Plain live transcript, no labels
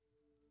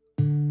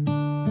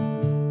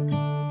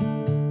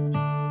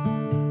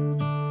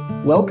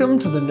Welcome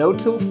to the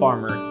No-Till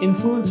Farmer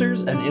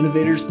Influencers and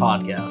Innovators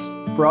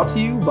podcast, brought to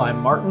you by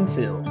Martin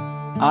Till.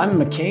 I'm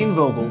McCain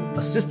Vogel,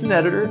 Assistant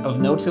Editor of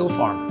No-Till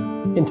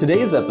Farmer. In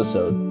today's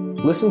episode,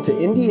 listen to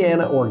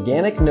Indiana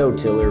organic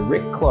no-tiller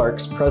Rick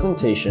Clark's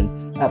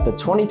presentation at the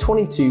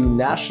 2022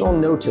 National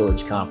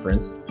No-Tillage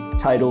Conference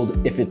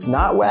titled, "If It's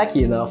Not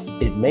Wacky Enough,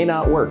 It May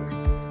Not Work."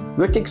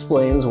 Rick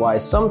explains why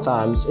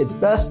sometimes it's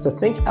best to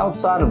think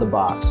outside of the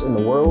box in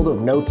the world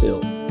of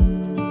no-till.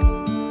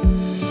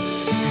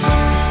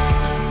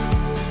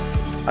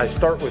 I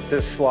start with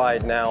this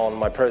slide now on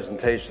my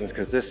presentations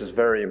because this is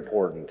very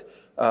important.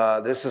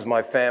 This is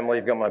my family.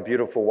 I've got my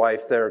beautiful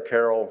wife there,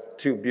 Carol,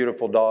 two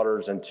beautiful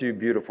daughters and two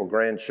beautiful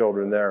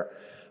grandchildren there.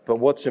 But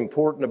what's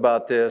important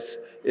about this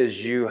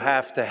is you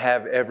have to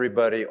have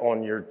everybody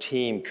on your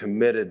team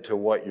committed to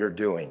what you're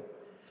doing,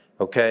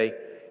 okay?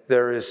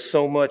 There is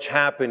so much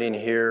happening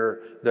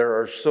here. There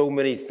are so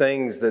many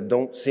things that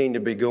don't seem to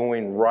be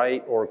going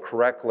right or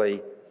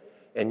correctly,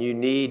 and you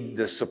need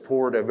the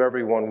support of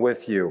everyone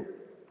with you.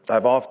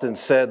 I've often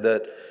said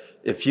that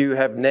if you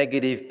have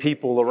negative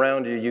people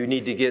around you, you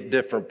need to get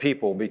different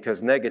people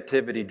because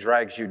negativity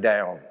drags you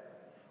down,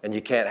 and you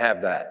can't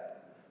have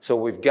that. So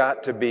we've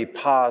got to be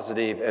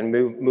positive and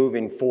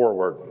moving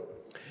forward.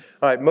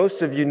 All right,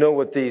 most of you know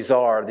what these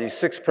are. These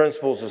 6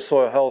 principles of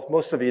soil health,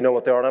 most of you know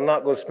what they are, and I'm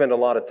not going to spend a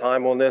lot of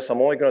time on this.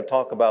 I'm only going to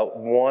talk about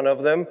one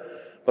of them,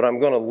 but I'm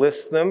going to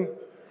list them.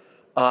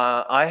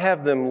 I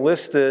have them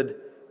listed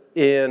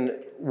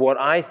in what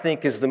I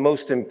think is the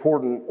most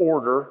important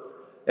order.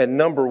 And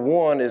number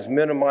 1 is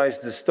minimize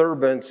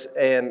disturbance,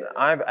 and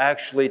I've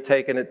actually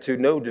taken it to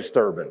no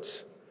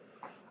disturbance.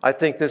 I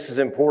think this is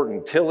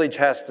important. Tillage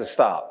has to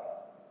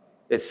stop.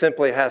 It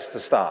simply has to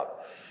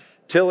stop.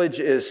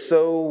 Tillage is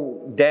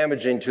so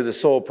damaging to the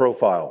soil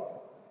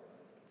profile.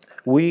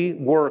 We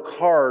work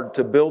hard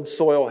to build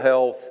soil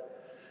health,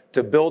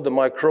 to build the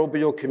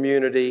microbial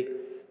community,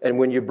 and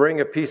when you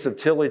bring a piece of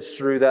tillage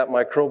through that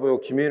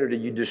microbial community,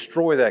 you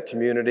destroy that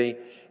community,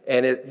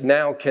 and it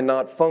now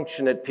cannot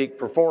function at peak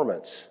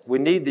performance. We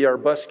need the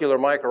arbuscular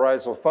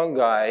mycorrhizal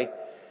fungi,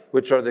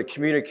 which are the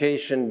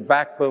communication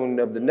backbone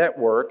of the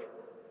network,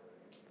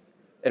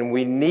 and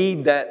we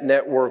need that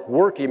network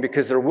working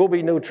because there will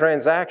be no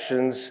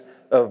transactions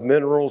of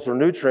minerals or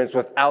nutrients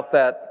without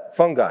that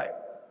fungi.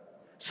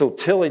 So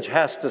tillage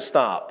has to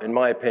stop, in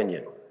my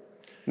opinion.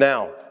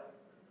 Now,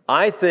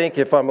 I think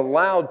if I'm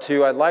allowed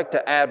to, I'd like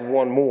to add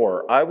one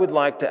more. I would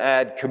like to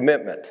add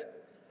commitment.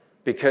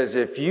 Because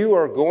if you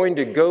are going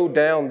to go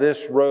down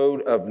this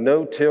road of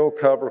no-till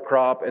cover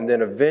crop and then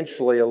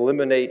eventually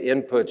eliminate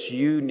inputs,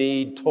 you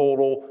need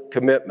total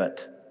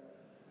commitment.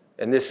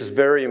 And this is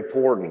very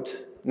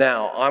important.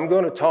 Now, I'm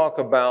going to talk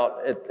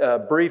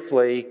about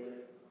briefly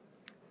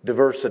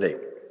diversity.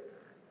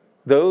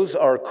 Those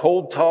are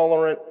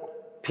cold-tolerant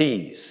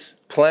peas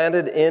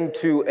planted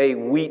into a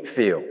wheat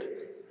field.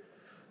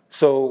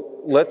 So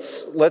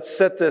let's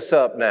set this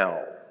up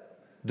now.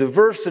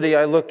 Diversity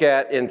I look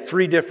at in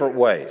 3 different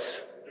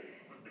ways.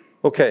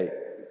 Okay,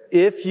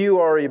 if you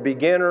are a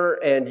beginner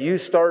and you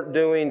start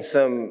doing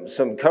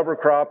some cover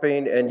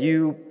cropping and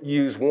you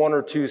use 1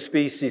 or 2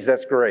 species,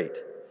 that's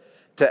great.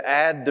 To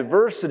add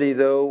diversity,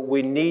 though,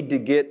 we need to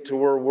get to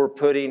where we're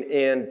putting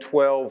in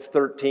 12,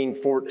 13,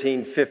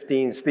 14,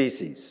 15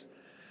 species.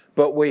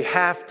 But we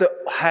have to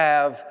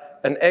have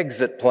an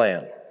exit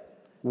plan.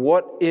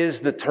 What is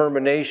the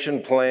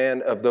termination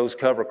plan of those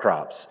cover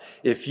crops?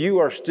 If you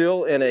are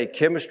still in a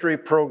chemistry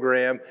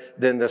program,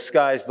 then the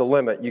sky's the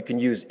limit. You can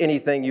use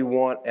anything you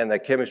want and the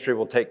chemistry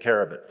will take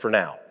care of it for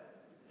now.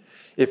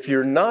 If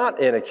you're not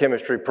in a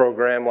chemistry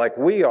program like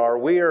we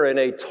are in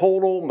a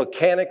total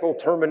mechanical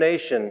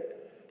termination.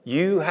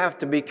 You have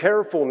to be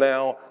careful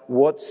now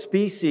what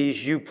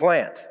species you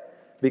plant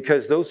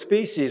because those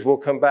species will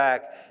come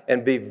back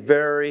and be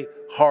very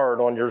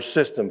hard on your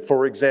system.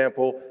 For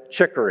example,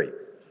 chicory.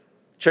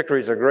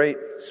 Chicory is a great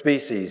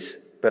species,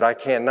 but I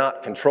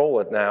cannot control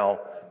it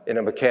now in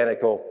a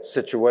mechanical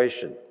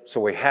situation.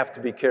 So we have to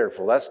be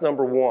careful. That's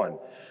number 1.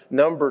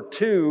 Number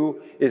 2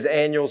 is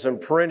annuals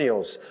and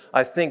perennials.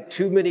 I think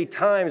too many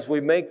times we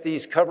make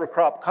these cover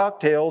crop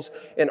cocktails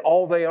and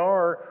all they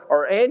are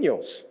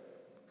annuals.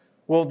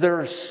 Well,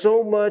 there's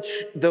so much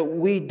that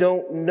we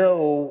don't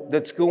know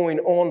that's going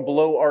on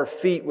below our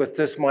feet with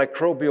this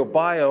microbial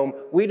biome.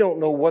 We don't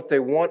know what they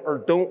want or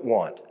don't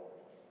want.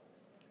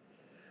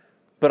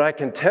 But I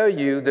can tell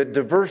you that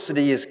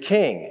diversity is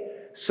king.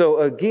 So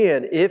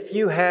again, if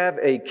you have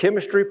a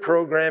chemistry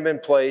program in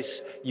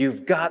place,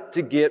 you've got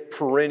to get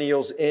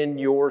perennials in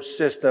your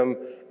system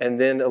and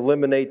then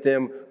eliminate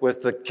them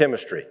with the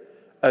chemistry.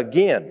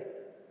 Again,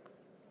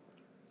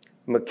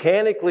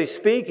 mechanically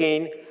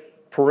speaking,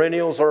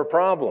 perennials are a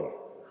problem.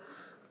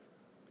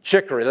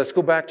 Chicory, let's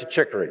go back to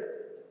chicory.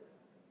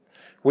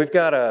 We've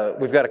got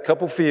a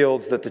couple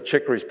fields that the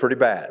chicory is pretty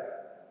bad.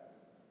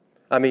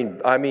 I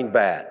mean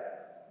bad.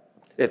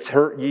 It's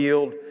hurt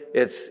yield.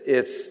 It's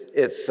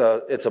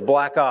a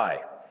black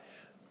eye.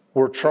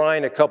 We're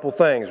trying a couple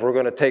things. We're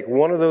going to take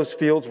one of those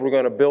fields. We're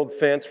going to build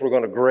fence. We're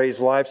going to graze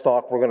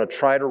livestock. We're going to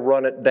try to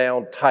run it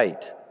down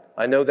tight.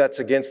 I know that's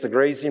against the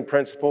grazing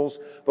principles,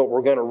 but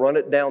we're going to run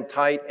it down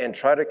tight and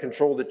try to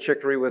control the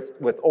chicory with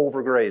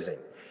overgrazing.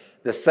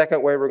 The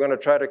second way we're going to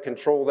try to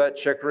control that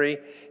chicory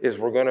is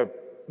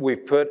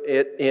we've put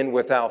it in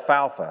with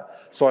alfalfa.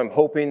 So I'm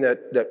hoping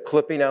that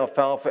clipping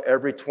alfalfa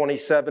every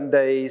 27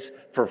 days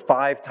for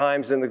 5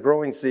 times in the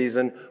growing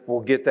season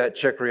will get that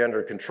chicory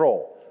under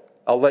control.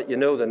 I'll let you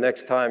know the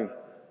next time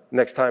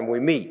we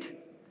meet.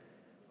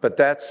 But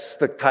that's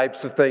the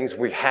types of things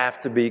we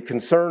have to be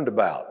concerned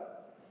about.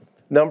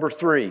 Number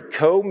 3,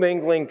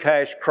 commingling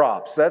cash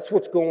crops. That's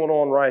what's going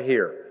on right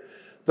here.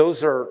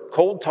 Those are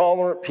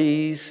cold-tolerant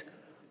peas.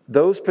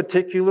 Those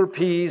particular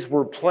peas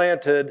were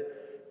planted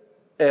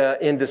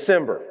in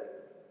December.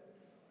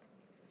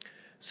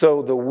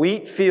 So the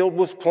wheat field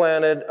was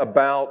planted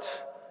about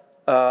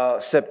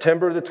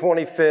September the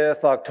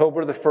 25th,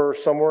 October the 1st,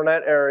 somewhere in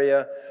that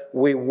area.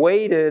 We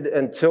waited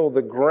until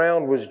the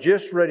ground was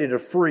just ready to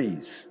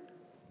freeze,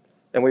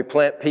 and we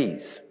plant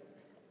peas.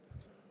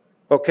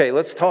 Okay,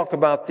 let's talk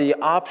about the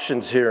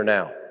options here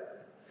now.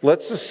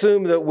 Let's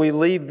assume that we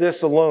leave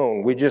this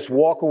alone. We just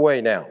walk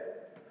away now.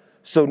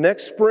 So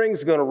next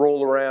spring's going to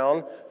roll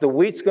around. The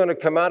wheat's going to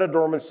come out of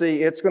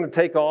dormancy. It's going to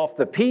take off.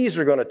 The peas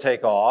are going to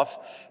take off,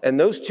 and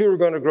those two are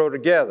going to grow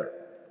together.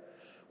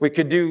 We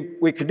could do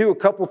a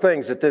couple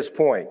things at this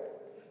point.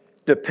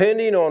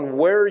 Depending on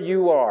where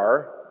you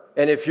are,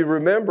 and if you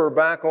remember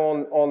back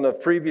on the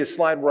previous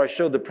slide where I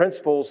showed the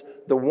principles,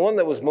 the one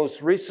that was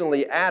most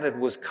recently added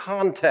was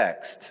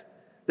context.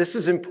 This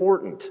is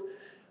important.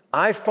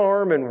 I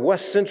farm in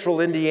west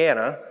central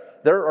Indiana.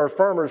 There are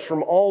farmers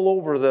from all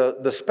over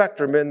the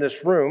spectrum in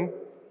this room.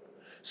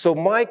 So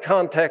my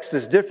context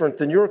is different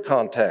than your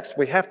context.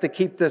 We have to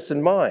keep this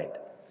in mind.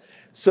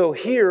 So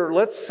here,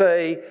 let's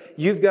say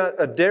you've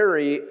got a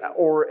dairy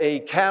or a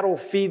cattle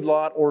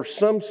feedlot or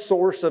some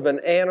source of an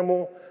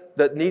animal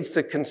that needs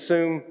to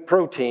consume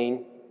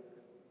protein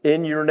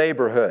in your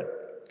neighborhood.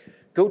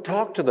 Go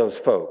talk to those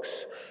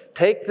folks.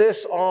 Take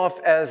this off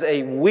as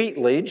a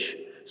wheatlage.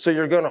 So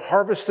you're going to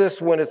harvest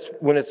this when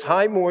it's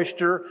high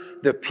moisture.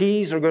 The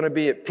peas are going to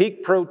be at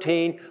peak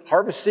protein.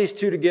 Harvest these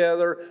two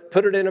together,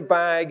 put it in a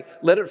bag,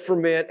 let it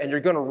ferment, and you're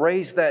going to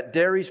raise that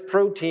dairy's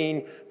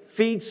protein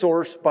feed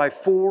source by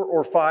 4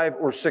 or 5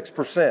 or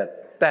 6%.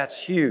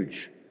 That's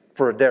huge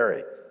for a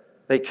dairy.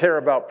 They care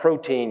about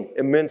protein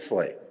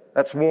immensely.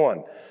 That's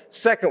one.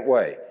 Second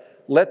way,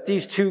 let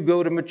these two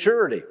go to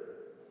maturity.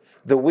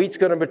 The wheat's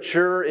going to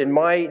mature in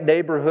my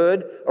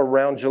neighborhood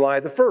around July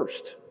the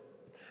 1st.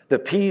 The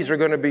peas are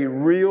going to be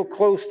real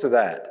close to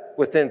that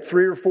within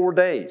 3 or 4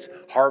 days.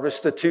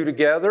 Harvest the two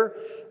together,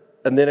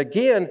 and then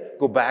again,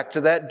 go back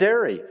to that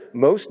dairy.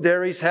 Most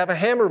dairies have a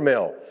hammer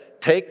mill.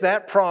 Take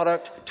that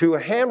product to a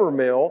hammer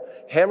mill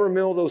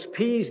those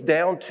peas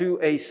down to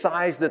a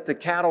size that the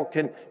cattle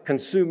can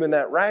consume in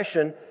that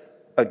ration.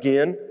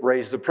 Again,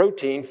 raise the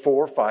protein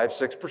 4, 5,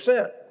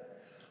 6%.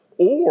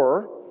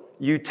 Or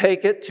you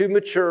take it to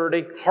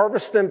maturity,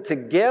 harvest them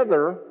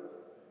together,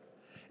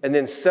 and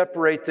then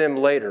separate them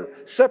later.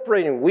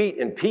 Separating wheat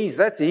and peas,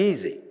 that's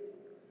easy.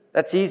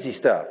 That's easy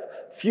stuff.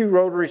 A few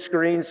rotary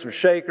screens, some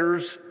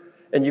shakers,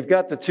 and you've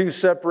got the two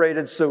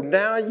separated. So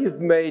now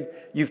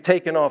you've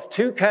taken off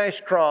 2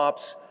 cash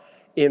crops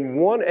in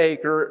 1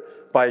 acre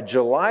by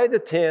July the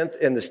 10th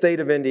in the state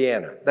of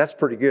Indiana. That's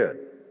pretty good.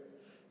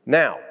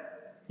 Now,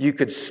 you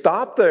could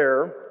stop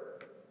there,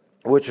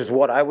 which is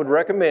what I would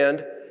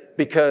recommend,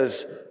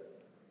 because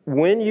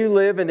when you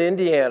live in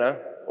Indiana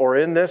or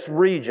in this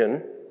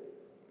region,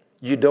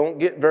 you don't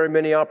get very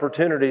many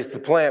opportunities to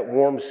plant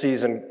warm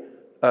season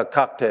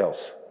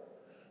cocktails.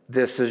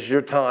 This is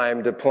your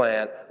time to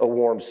plant a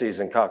warm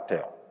season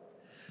cocktail.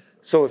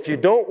 So if you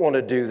don't want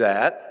to do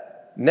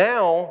that,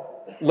 now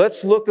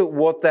let's look at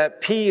what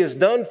that pea has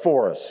done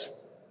for us.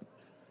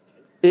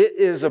 It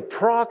is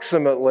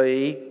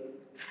approximately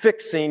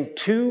fixing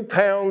 2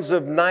 pounds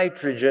of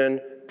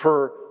nitrogen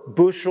per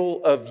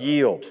bushel of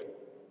yield.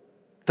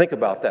 Think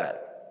about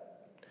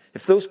that.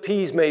 If those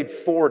peas made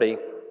 40,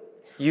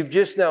 you've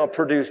just now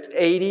produced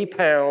 80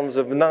 pounds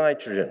of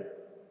nitrogen.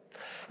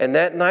 And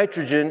that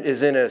nitrogen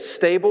is in a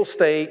stable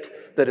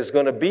state that is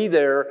going to be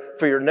there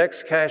for your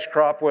next cash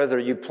crop, whether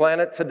you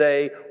plant it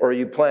today or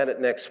you plant it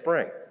next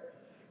spring.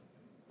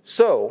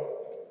 So,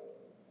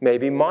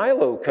 maybe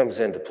milo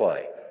comes into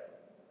play.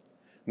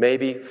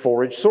 Maybe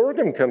forage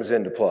sorghum comes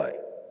into play.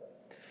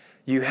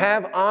 You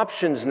have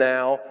options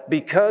now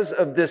because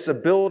of this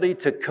ability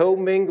to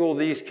commingle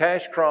these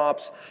cash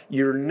crops.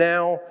 You're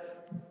now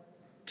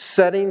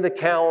setting the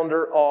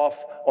calendar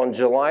off on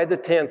July the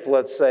 10th,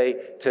 let's say,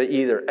 to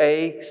either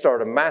A,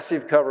 start a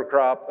massive cover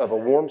crop of a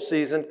warm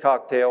season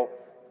cocktail,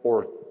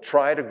 or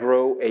try to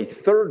grow a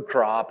third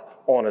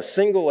crop on a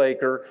single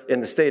acre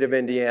in the state of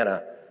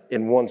Indiana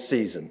in 1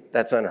 season.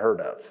 That's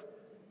unheard of.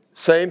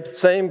 Same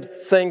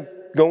thing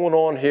going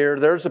on here.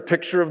 There's a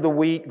picture of the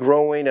wheat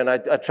growing, and I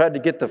tried to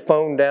get the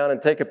phone down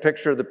and take a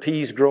picture of the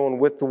peas growing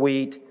with the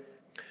wheat.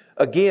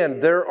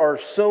 Again, there are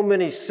so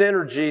many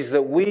synergies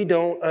that we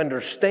don't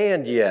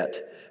understand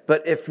yet.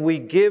 But if we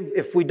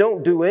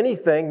don't do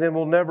anything, then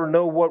we'll never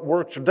know what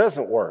works or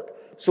doesn't work.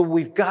 So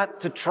we've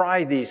got to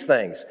try these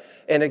things.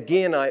 And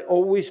again, I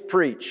always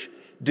preach,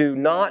 do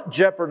not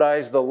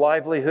jeopardize the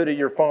livelihood of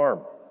your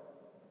farm.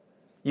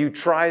 You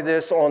try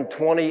this on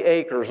 20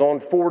 acres, on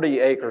 40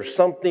 acres,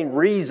 something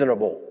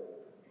reasonable.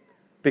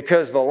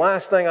 Because the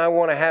last thing I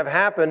want to have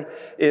happen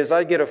is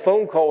I get a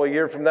phone call a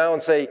year from now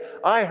and say,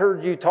 I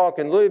heard you talk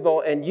in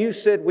Louisville and you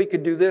said we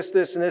could do this,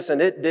 this, and this,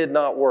 and it did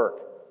not work.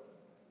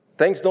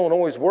 Things don't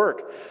always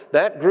work.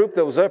 That group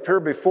that was up here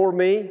before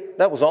me,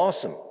 that was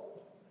awesome.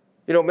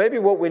 You know, maybe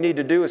what we need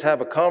to do is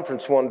have a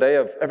conference one day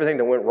of everything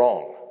that went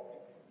wrong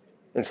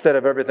instead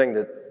of everything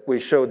that we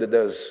showed that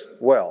does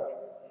well.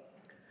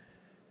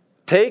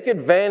 Take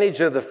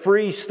advantage of the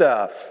free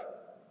stuff.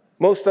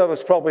 Most of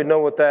us probably know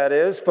what that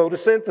is,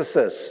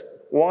 photosynthesis.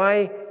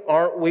 Why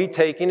aren't we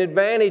taking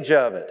advantage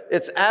of it?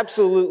 It's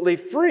absolutely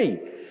free.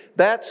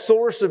 That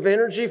source of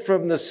energy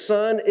from the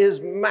sun is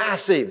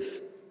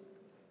massive.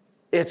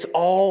 It's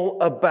all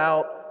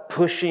about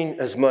pushing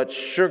as much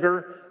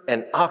sugar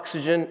and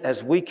oxygen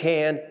as we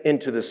can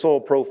into the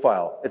soil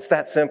profile. It's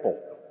that simple.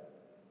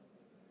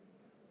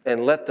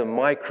 And let the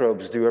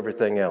microbes do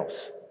everything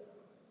else.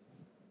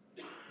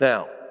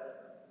 Now,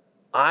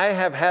 I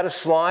have had a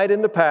slide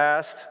in the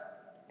past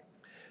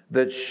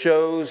that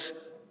shows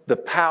the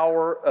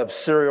power of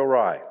cereal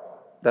rye.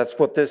 That's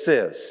what this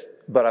is,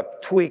 but I've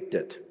tweaked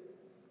it.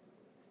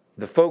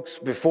 The folks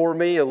before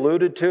me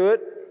alluded to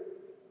it.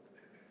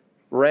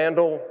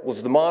 Randall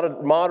was the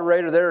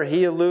moderator there.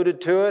 He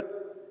alluded to it.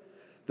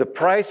 The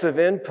price of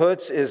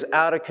inputs is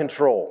out of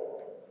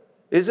control.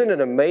 Isn't it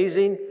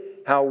amazing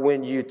how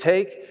when you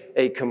take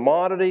a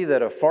commodity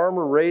that a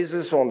farmer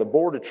raises on the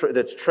board of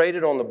that's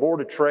traded on the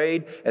board of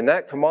trade, and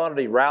that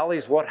commodity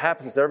rallies, what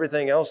happens to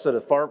everything else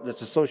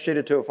that's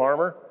associated to a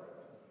farmer?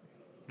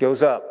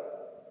 Goes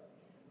up.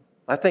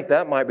 I think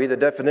that might be the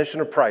definition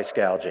of price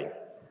gouging.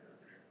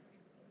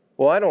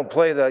 Well, I don't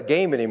play that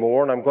game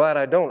anymore, and I'm glad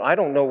I don't. I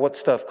don't know what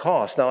stuff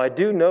costs. Now, I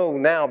do know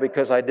now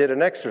because I did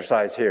an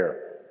exercise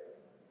here.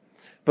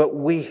 But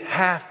we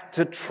have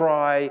to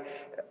try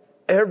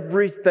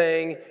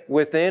everything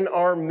within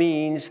our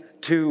means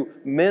to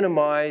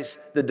minimize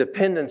the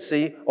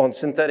dependency on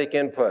synthetic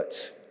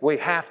inputs. We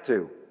have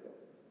to.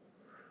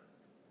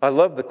 I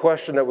love the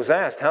question that was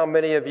asked. How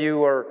many of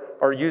you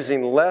are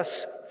using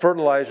less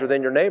fertilizer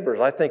than your neighbors?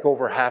 I think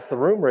over half the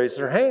room raised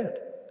their hand.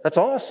 That's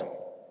awesome.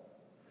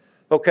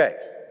 Okay.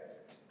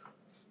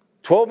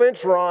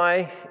 12-inch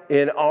rye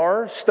in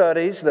our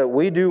studies that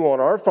we do on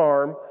our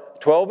farm,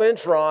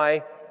 12-inch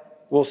rye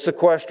will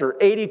sequester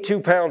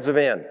 82 pounds of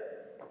N.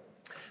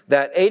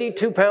 That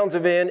 82 pounds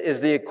of N is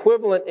the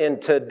equivalent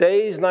in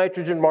today's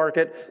nitrogen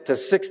market to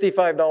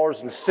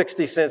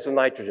 $65.60 of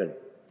nitrogen.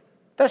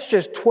 That's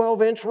just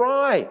 12-inch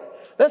rye.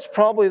 That's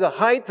probably the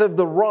height of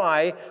the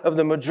rye of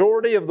the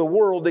majority of the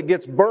world that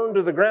gets burned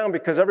to the ground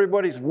because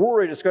everybody's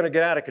worried it's going to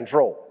get out of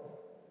control.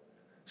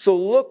 So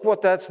look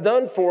what that's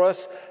done for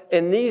us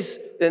in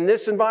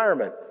this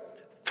environment.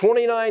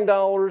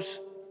 $29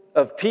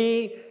 of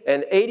P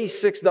and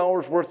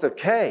 $86 worth of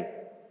K.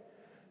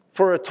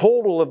 For a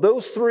total of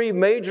those three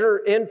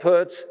major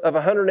inputs of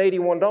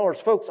 $181.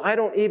 Folks, I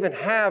don't even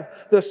have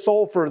the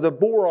sulfur, the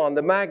boron,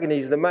 the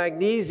manganese, the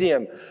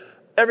magnesium,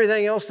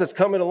 everything else that's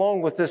coming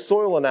along with this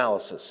soil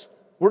analysis.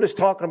 We're just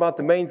talking about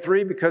the main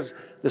three because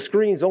the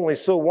screen's only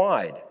so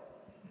wide.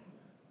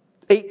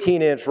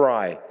 18-inch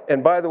rye.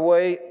 And by the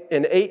way,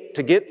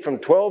 to get from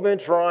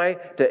 12-inch rye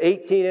to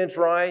 18-inch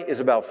rye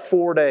is about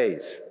 4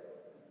 days.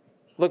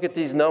 Look at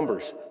these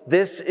numbers.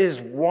 This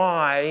is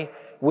why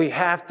we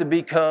have to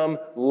become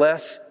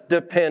less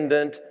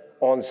dependent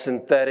on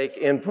synthetic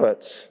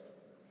inputs.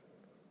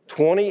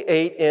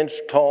 28-inch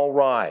tall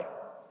rye.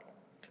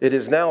 It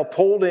is now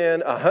pulled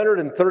in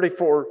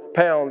 134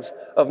 pounds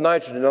of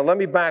nitrogen. Now let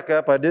me back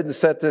up. I didn't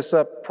set this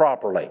up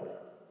properly.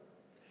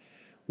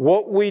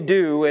 What we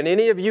do, and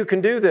any of you can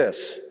do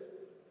this,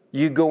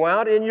 you go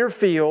out in your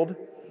field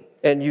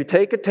and you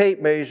take a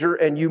tape measure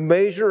and you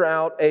measure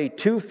out a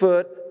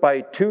 2-foot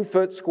by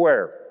 2-foot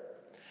square.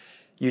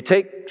 You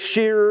take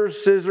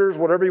shears, scissors,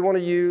 whatever you want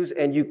to use,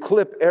 and you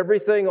clip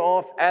everything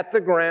off at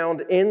the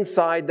ground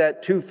inside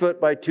that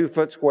 2-foot by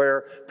 2-foot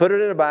square, put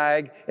it in a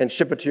bag, and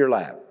ship it to your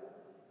lab.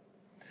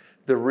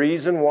 The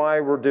reason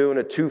why we're doing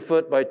a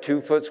 2-foot by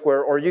 2-foot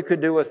square, or you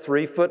could do a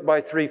 3-foot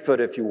by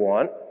 3-foot if you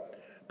want,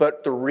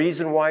 but the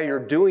reason why you're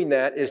doing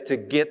that is to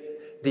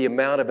get the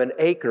amount of an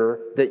acre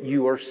that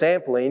you are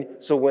sampling,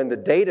 so when the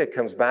data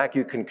comes back,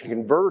 you can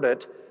convert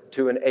it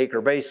to an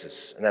acre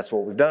basis, and that's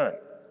what we've done.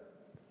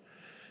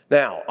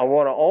 Now, I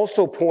want to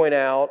also point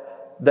out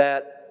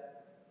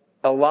that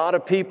a lot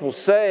of people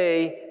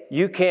say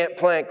you can't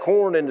plant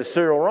corn into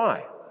cereal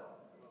rye.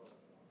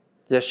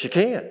 Yes, you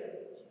can.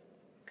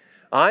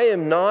 I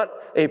am not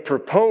a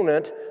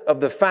proponent of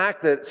the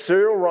fact that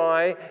cereal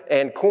rye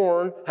and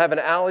corn have an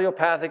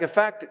allelopathic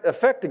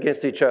effect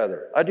against each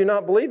other. I do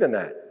not believe in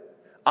that.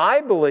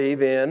 I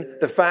believe in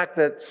the fact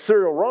that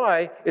cereal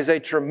rye is a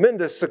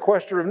tremendous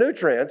sequester of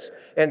nutrients,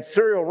 and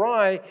cereal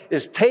rye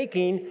is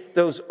taking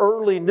those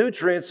early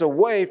nutrients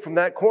away from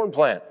that corn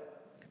plant.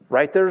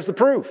 Right there's the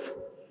proof.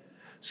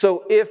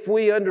 So if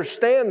we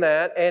understand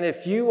that, and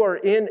if you are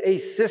in a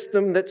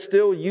system that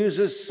still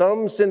uses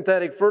some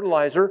synthetic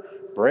fertilizer,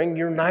 bring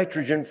your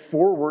nitrogen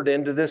forward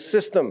into this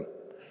system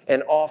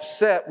and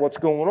offset what's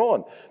going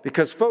on.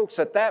 Because folks,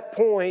 at that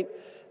point,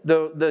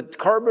 the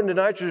carbon to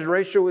nitrogen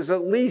ratio is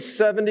at least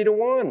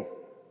 70-1.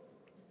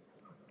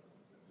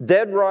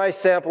 Dead rice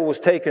sample was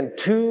taken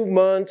 2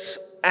 months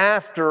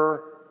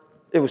after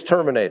it was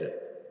terminated.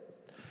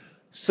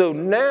 So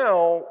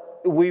now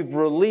we've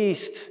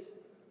released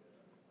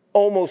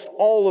almost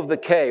all of the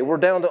K. We're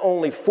down to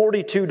only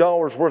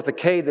 $42 worth of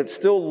K that's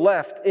still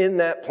left in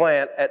that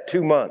plant at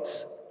 2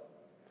 months.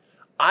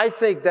 I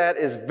think that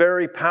is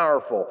very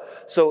powerful.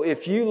 So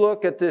if you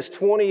look at this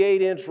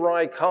 28-inch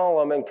rye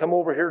column and come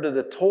over here to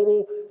the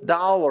total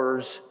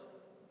dollars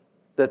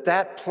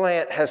that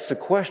plant has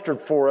sequestered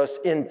for us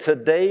in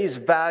today's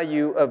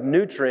value of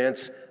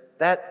nutrients,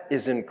 that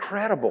is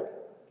incredible.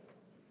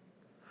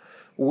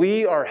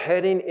 We are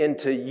heading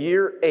into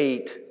year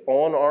 8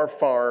 on our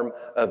farm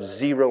of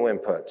 0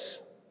 inputs.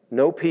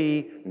 No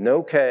P,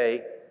 no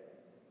K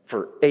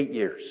for 8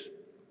 years.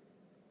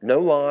 No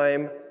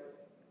lime,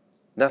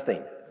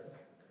 nothing.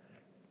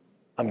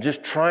 I'm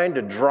just trying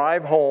to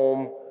drive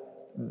home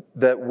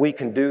that we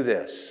can do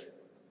this.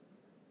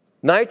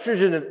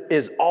 Nitrogen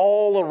is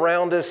all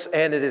around us,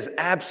 and it is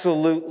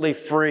absolutely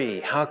free.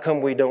 How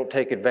come we don't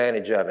take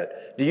advantage of it?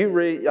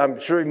 I'm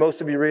sure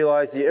most of you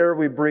realize the air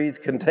we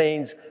breathe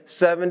contains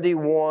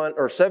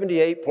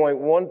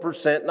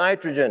 78.1%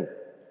 nitrogen.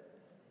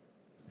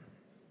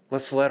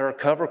 Let's let our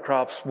cover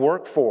crops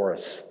work for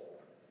us.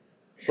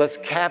 Let's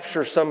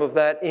capture some of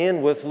that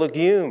in with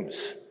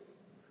legumes.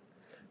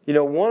 You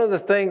know, one of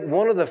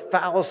the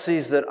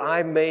fallacies that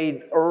I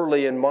made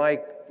early in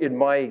my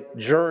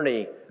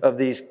journey of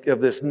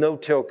this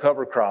no-till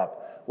cover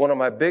crop, one of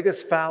my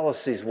biggest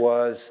fallacies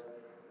was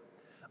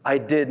I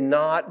did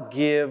not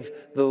give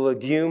the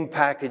legume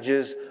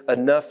packages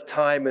enough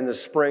time in the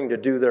spring to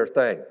do their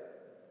thing.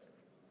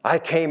 I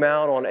came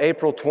out on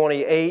April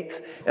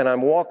 28th, and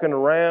I'm walking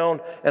around,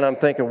 and I'm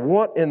thinking,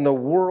 what in the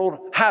world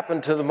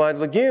happened to my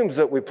legumes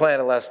that we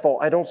planted last fall?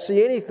 I don't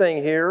see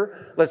anything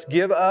here. Let's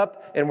give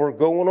up, and we're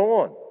going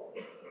on.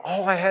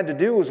 All I had to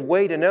do was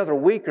wait another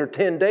week or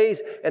 10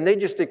 days, and they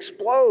just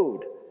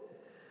explode.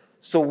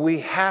 So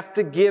we have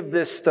to give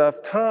this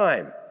stuff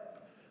time.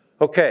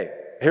 Okay,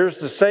 here's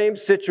the same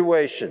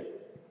situation.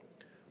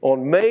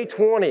 On May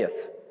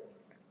 20th,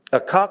 a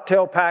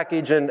cocktail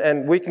package,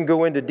 and we can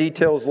go into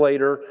details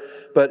later,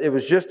 but it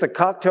was just a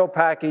cocktail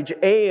package,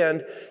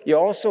 and you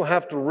also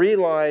have to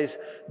realize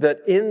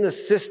that in the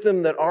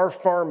system that our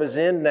farm is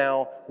in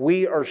now,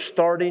 we are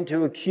starting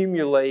to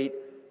accumulate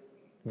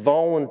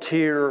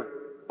volunteer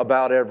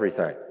about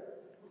everything,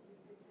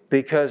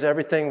 because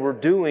everything we're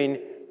doing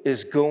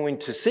is going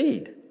to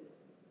seed.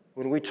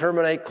 When we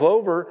terminate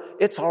clover,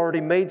 it's already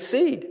made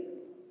seed.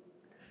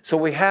 So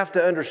we have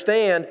to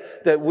understand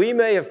that we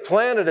may have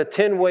planted a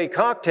 10-way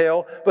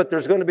cocktail, but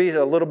there's going to be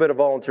a little bit of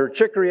volunteer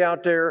chicory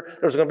out there.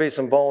 There's going to be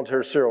some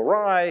volunteer cereal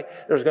rye.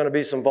 There's going to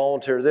be some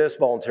volunteer this,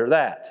 volunteer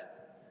that.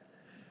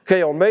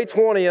 Okay, on May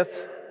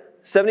 20th,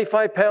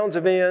 75 pounds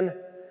of N,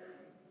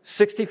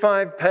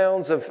 65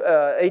 pounds of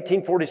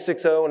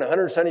 1846-0, and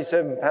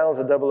 177 pounds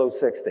of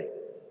 0060.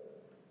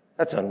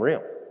 That's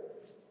unreal.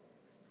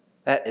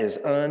 That is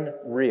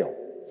unreal.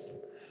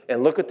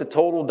 And look at the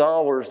total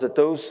dollars that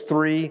those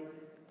 3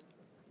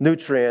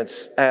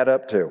 nutrients add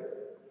up to.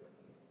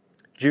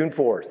 June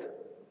 4th.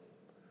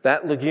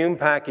 That legume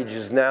package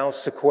is now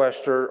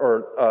sequestered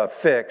or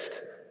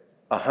fixed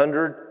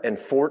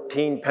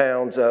 114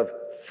 pounds of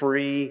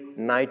free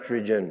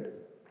nitrogen.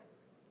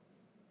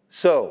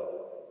 So,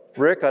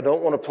 Rick, I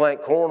don't want to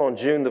plant corn on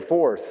June the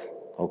 4th.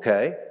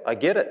 Okay, I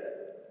get it.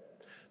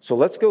 So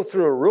let's go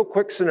through a real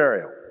quick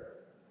scenario.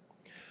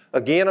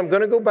 Again, I'm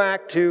going to go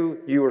back to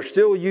you are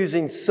still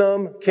using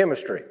some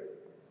chemistry.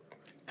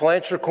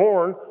 Plant your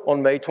corn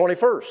on May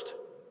 21st.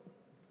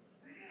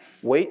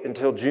 Wait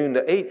until June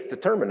the 8th to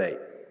terminate.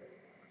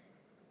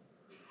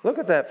 Look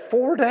at that,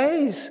 4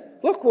 days.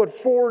 Look what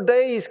 4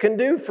 days can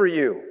do for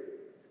you.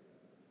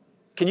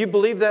 Can you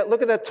believe that?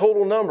 Look at that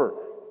total number.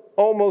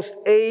 Almost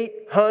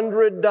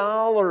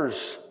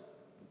 $800.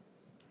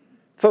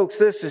 Folks,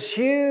 this is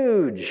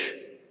huge.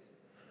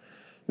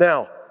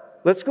 Now,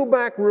 let's go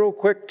back real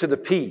quick to the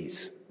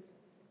peas.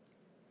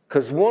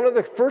 Because one of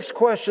the first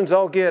questions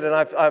I'll get, and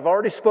I've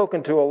already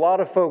spoken to a lot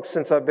of folks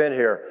since I've been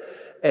here,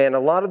 and a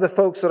lot of the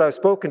folks that I've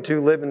spoken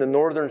to live in the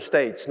northern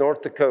states,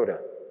 North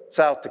Dakota,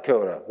 South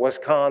Dakota,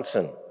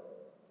 Wisconsin.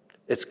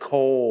 It's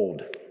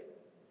cold.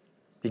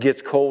 It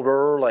gets cold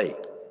early.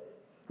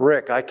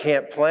 Rick, I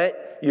can't plant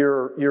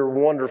your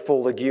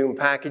wonderful legume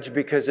package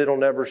because it'll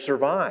never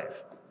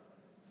survive.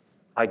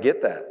 I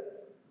get that.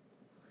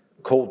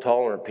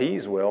 Cold-tolerant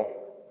peas will.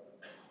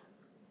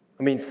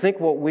 I mean, think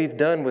what we've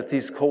done with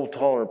these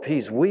cold-tolerant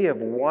peas. We have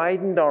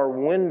widened our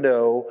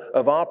window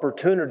of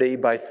opportunity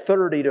by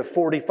 30 to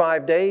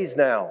 45 days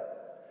now.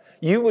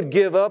 You would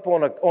give up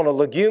on a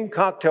legume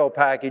cocktail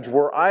package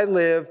where I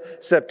live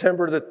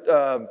September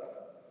the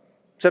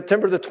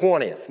September the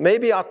 20th,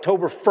 maybe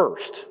October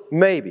 1st,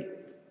 maybe.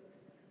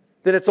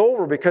 Then it's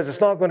over because it's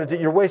not going to,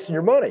 you're wasting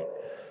your money.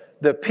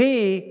 The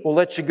P will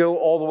let you go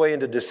all the way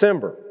into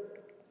December.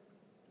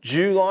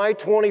 July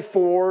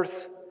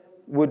 24th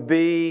would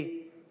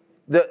be,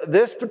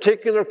 this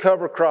particular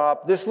cover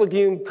crop, this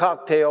legume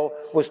cocktail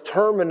was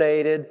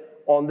terminated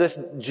on this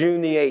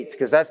June the 8th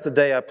because that's the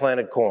day I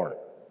planted corn.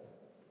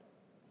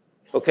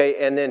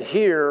 Okay, and then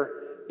here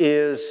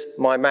is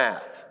my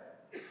math.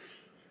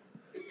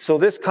 So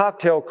this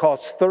cocktail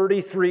costs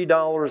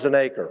 $33 an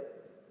acre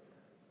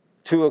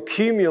to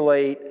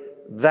accumulate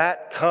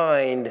that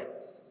kind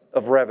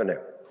of revenue.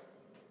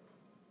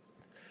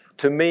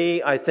 To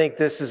me, I think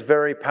this is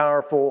very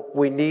powerful.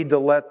 We need to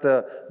let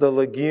the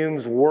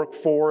legumes work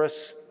for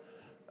us.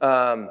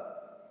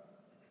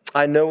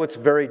 I know it's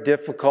very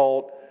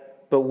difficult,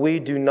 but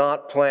we do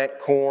not plant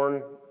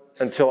corn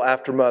until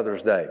after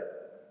Mother's Day.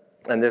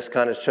 And this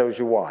kind of shows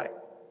you why.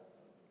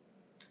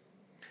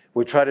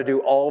 We try to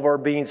do all of our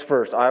beans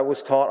first. I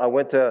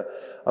went to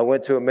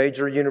a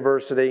major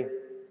university.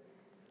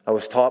 I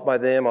was taught by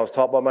them. I was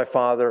taught by my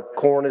father.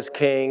 Corn is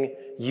king.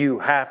 You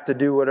have to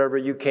do whatever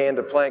you can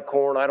to plant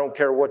corn. I don't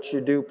care what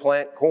you do,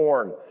 plant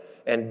corn.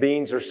 And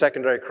beans are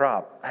secondary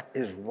crop. That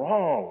is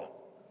wrong.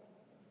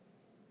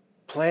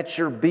 Plant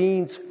your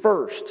beans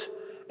first.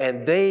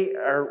 And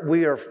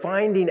we are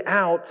finding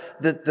out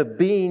that the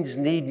beans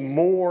need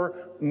more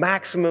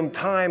maximum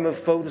time of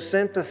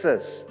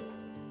photosynthesis.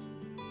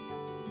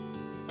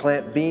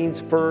 Plant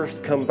beans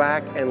first, come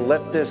back and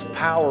let this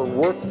power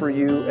work for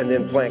you, and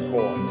then plant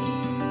corn.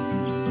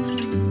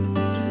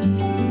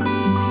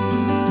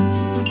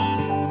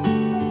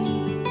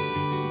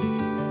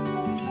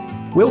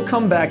 We'll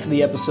come back to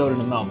the episode in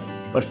a moment,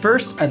 but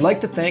first I'd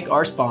like to thank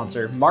our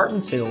sponsor,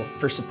 Martin Till,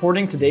 for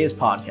supporting today's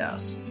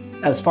podcast.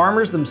 As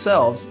farmers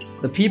themselves,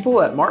 the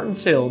people at Martin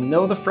Till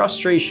know the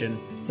frustration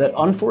that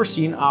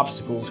unforeseen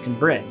obstacles can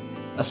bring,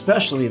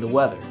 especially the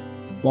weather.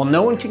 While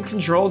no one can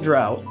control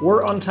drought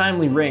or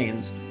untimely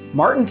rains,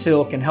 Martin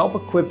Till can help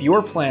equip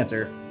your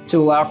planter to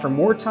allow for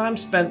more time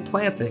spent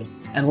planting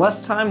and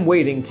less time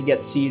waiting to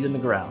get seed in the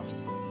ground.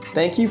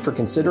 Thank you for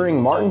considering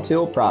Martin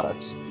Till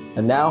products.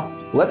 And now,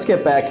 let's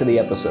get back to the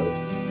episode.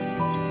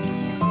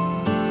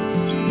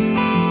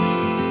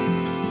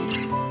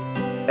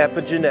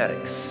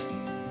 Epigenetics.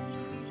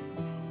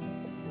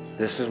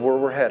 This is where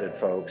we're headed,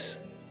 folks.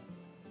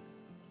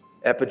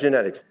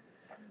 Epigenetics.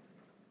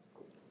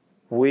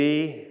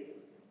 We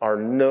are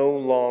no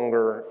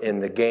longer in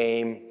the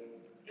game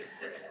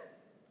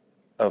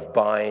of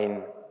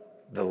buying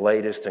the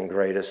latest and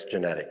greatest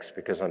genetics,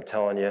 because I'm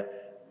telling you,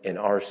 in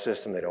our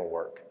system, they don't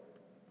work.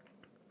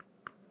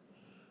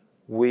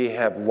 We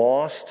have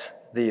lost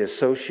the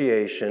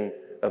association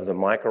of the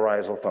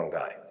mycorrhizal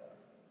fungi.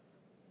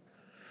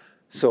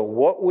 So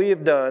what we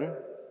have done,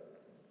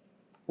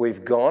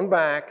 we've gone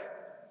back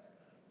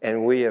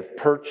and we have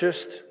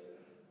purchased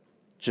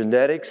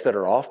genetics that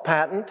are off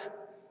patent.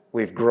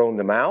 We've grown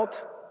them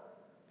out,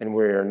 and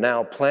we are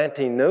now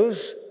planting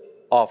those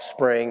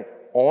offspring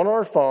on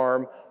our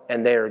farm,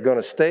 and they are going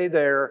to stay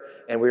there,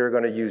 and we are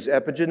going to use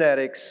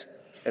epigenetics,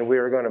 and we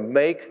are going to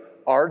make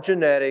our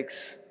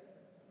genetics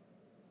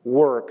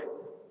work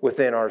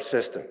within our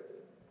system.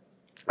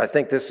 I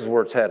think this is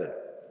where it's headed.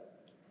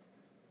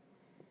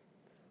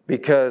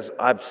 Because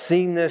I've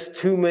seen this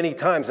too many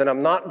times, and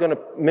I'm not going to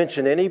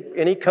mention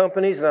any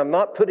companies, and I'm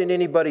not putting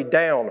anybody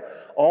down.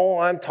 All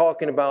I'm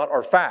talking about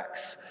are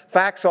facts.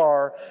 Facts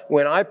are,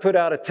 when I put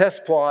out a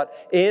test plot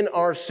in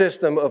our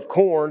system of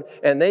corn,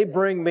 and they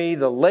bring me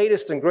the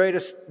latest and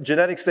greatest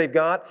genetics they've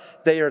got,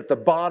 they are at the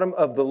bottom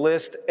of the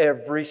list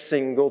every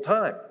single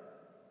time.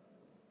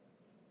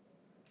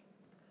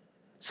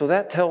 So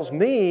that tells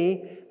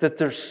me that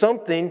there's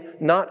something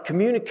not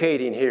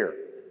communicating here.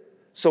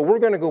 So we're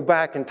going to go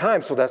back in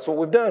time. So that's what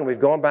we've done. We've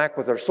gone back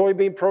with our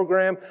soybean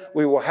program.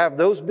 We will have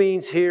those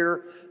beans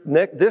here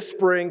this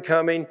spring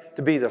coming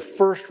to be the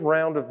first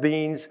round of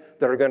beans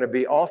that are going to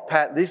be off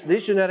patent.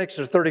 These genetics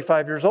are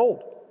 35 years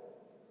old.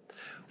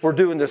 We're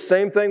doing the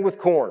same thing with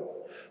corn.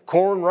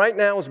 Corn right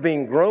now is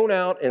being grown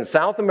out in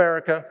South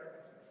America,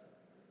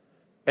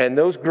 and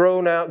those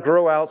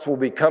grow outs will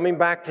be coming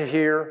back to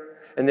here,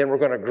 and then we're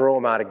going to grow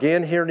them out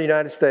again here in the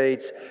United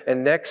States,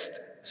 and next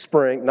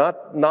spring,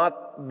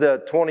 not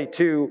the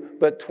 22,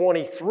 but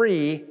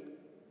 23,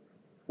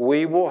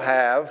 we will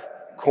have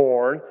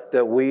corn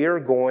that we are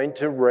going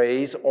to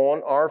raise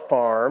on our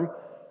farm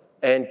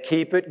and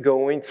keep it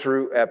going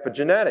through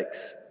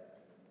epigenetics.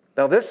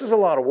 Now, this is a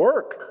lot of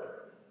work,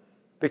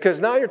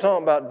 because now you're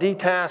talking about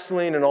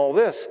detasseling and all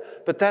this,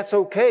 but that's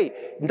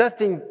okay.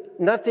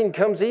 Nothing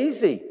comes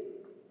easy.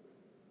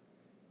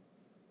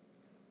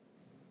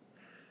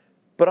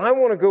 But I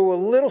want to go a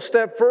little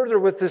step further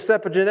with this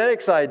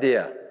epigenetics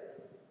idea.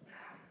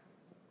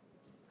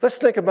 Let's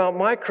think about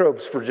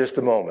microbes for just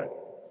a moment.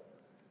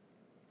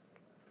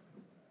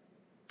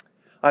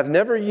 I've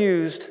never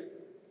used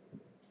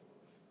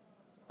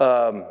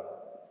bugs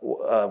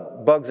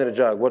in a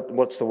jug.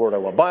 What's the word I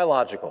want?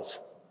 Biologicals.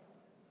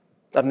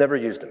 I've never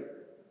used them.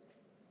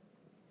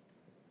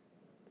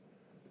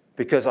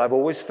 because I've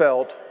always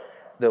felt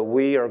that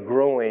we are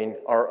growing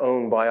our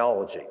own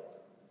biology.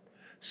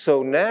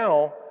 So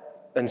now,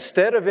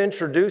 instead of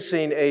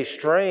introducing a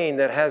strain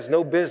that has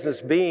no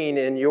business being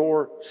in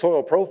your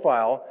soil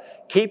profile,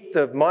 keep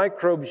the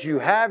microbes you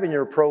have in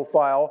your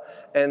profile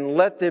and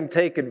let them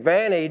take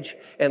advantage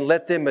and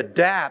let them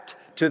adapt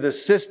to the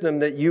system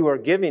that you are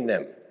giving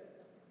them.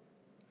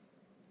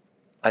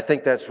 I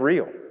think that's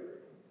real.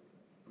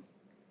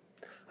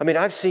 I mean,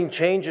 I've seen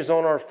changes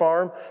on our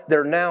farm.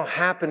 They're now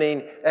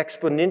happening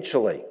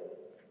exponentially.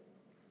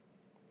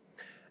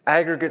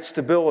 Aggregate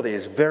stability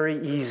is very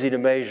easy to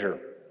measure.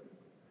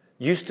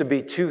 Used to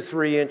be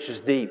 2-3 inches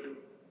deep.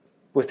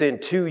 Within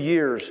 2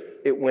 years,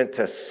 it went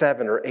to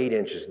 7 or 8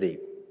 inches deep.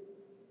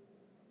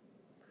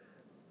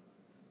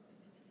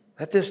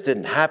 That just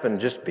didn't happen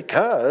just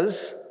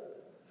because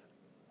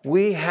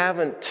we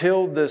haven't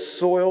tilled the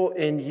soil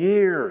in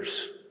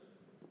years.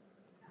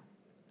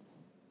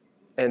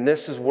 And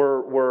this is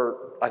where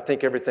I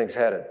think everything's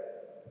headed.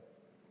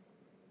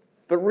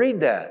 But read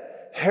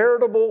that.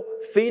 Heritable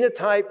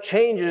phenotype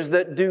changes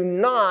that do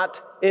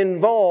not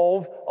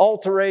involve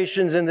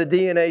alterations in the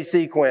DNA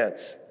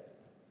sequence.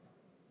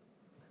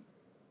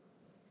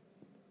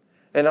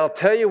 And I'll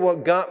tell you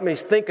what got me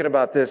thinking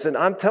about this. And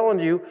I'm telling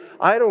you,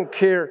 I don't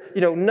care.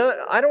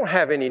 I don't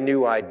have any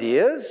new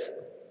ideas.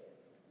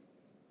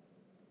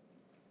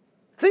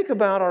 Think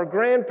about our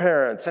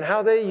grandparents and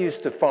how they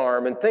used to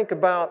farm, and think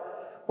about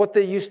what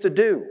they used to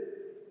do.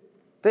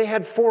 They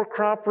had 4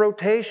 crop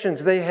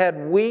rotations. They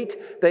had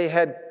wheat, they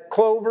had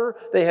clover,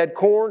 they had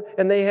corn,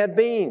 and they had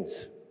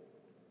beans.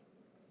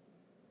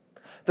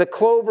 The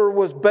clover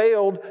was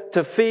baled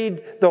to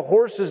feed the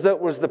horses that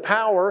was the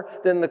power.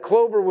 Then the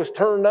clover was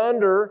turned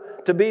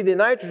under to be the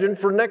nitrogen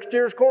for next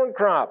year's corn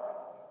crop.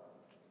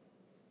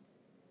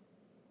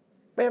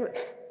 Man,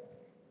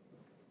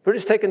 we're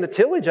just taking the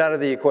tillage out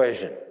of the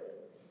equation.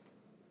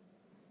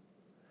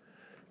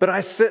 But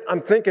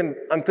I'm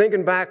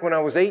thinking back when I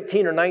was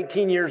 18 or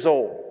 19 years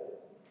old.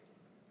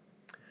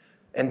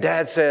 And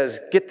Dad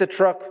says, get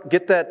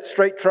that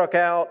straight truck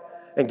out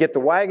and get the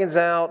wagons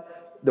out.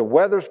 The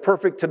weather's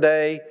perfect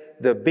today.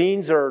 The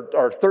beans are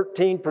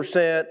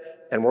 13%,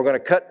 and we're going to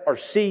cut our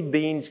seed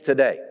beans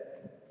today.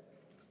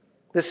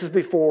 This is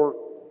before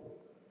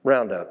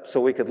Roundup,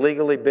 so we could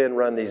legally bin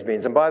run these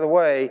beans. And by the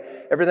way,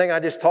 everything I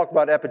just talked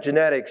about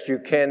epigenetics, you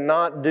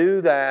cannot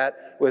do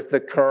that with the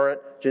current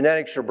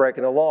genetics. You're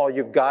breaking the law.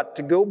 You've got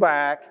to go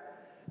back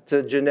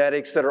to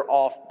genetics that are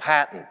off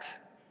patent,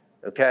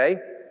 okay?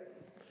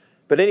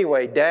 But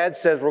anyway, Dad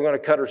says we're going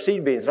to cut our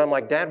seed beans. And I'm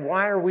like, Dad,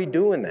 why are we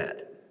doing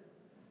that?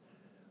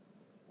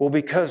 Well,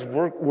 because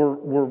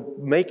we're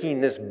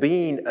making this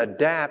bean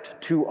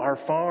adapt to our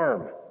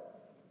farm.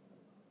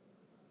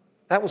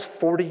 That was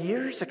 40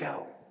 years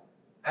ago.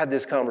 I had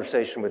this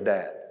conversation with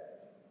Dad.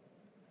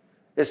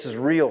 This is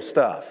real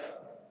stuff.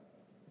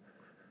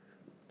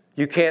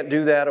 You can't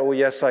do that. Oh,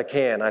 yes, I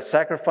can. I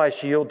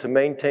sacrifice yield to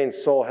maintain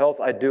soil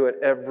health. I do it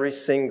every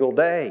single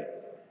day.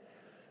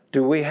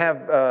 Do we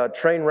have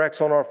train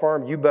wrecks on our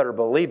farm? You better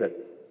believe it.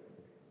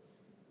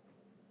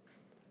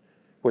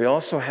 We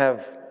also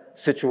have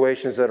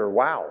situations that are,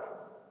 wow,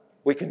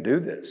 we can do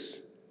this.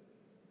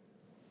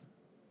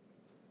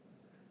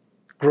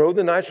 Grow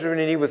the nitrogen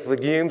you need with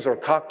legumes or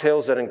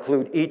cocktails that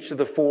include each of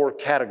the 4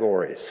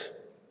 categories.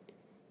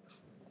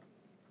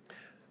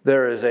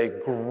 There is a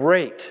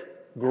great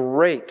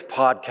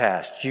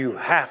podcast you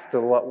have to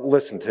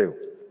listen to.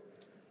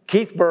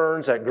 Keith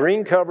Burns at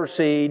Green Cover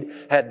Seed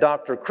had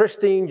Dr.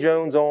 Christine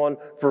Jones on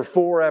for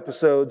 4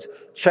 episodes.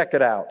 Check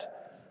it out.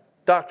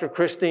 Dr.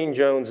 Christine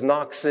Jones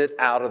knocks it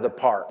out of the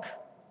park.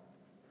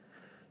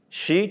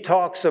 She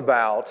talks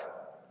about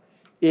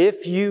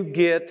if you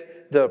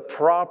get the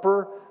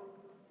proper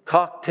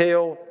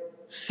cocktail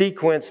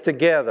sequence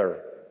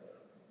together,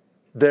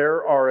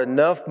 there are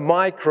enough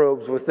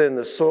microbes within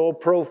the soil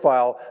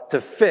profile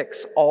to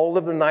fix all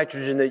of the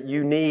nitrogen that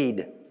you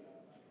need.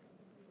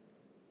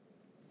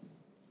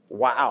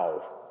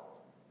 Wow.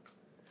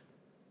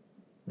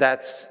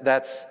 That's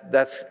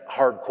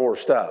hardcore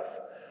stuff.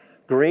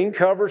 Green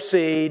Cover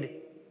Seed,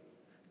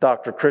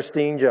 Dr.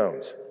 Christine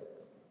Jones.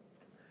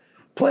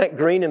 Plant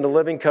green into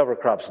living cover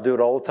crops. Do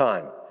it all the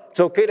time. It's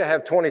okay to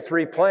have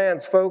 23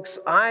 plans, folks.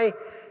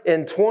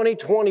 In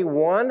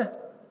 2021,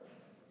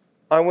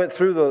 I went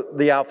through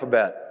the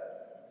alphabet.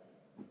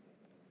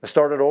 I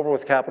started over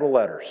with capital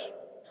letters.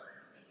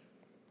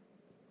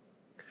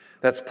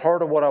 That's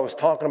part of what I was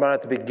talking about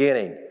at the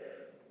beginning.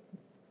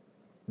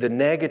 The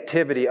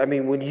negativity. I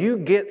mean, when you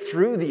get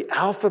through the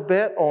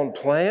alphabet on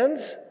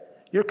plans,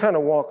 you're kind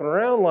of walking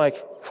around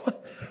like,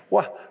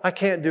 what? I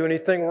can't do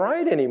anything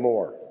right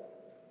anymore.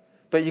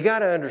 But you got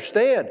to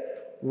understand,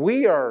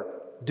 we are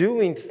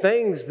doing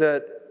things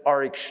that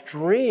are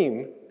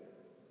extreme,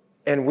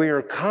 and we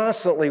are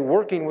constantly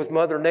working with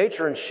Mother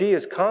Nature, and she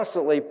is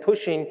constantly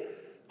pushing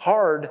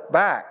hard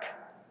back.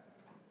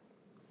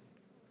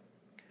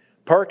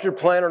 Park your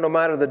planter no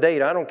matter the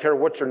date. I don't care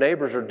what your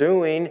neighbors are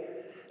doing.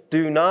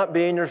 Do not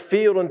be in your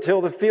field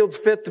until the field's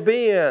fit to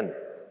be in.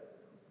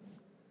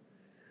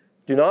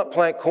 Do not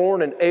plant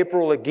corn in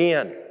April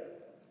again.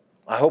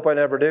 I hope I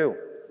never do.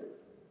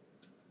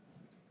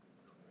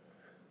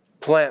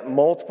 Plant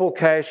multiple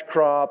cash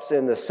crops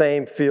in the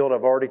same field.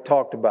 I've already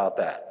talked about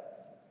that.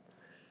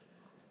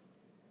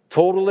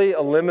 Totally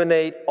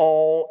eliminate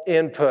all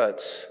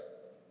inputs.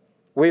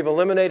 We've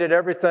eliminated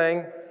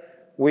everything.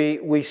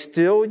 We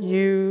still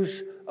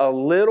use a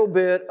little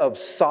bit of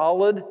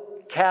solid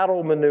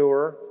cattle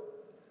manure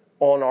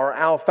on our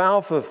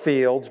alfalfa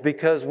fields,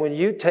 because when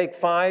you take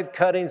 5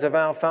 cuttings of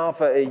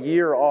alfalfa a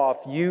year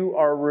off, you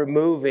are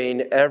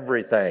removing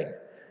everything.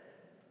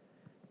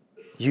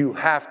 You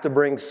have to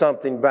bring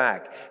something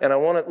back. And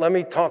let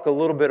me talk a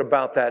little bit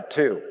about that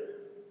too.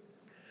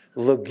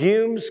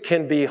 Legumes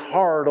can be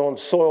hard on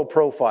soil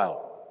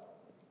profile.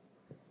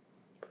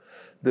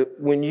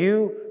 When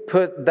you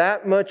put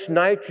that much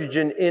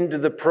nitrogen into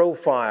the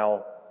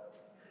profile,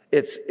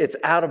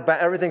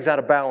 everything's out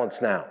of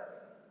balance now.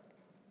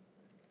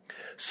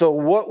 So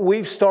what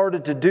we've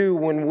started to do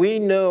when we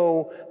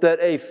know that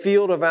a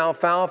field of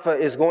alfalfa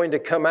is going to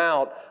come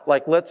out,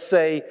 like let's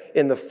say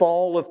in the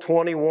fall of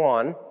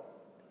 21,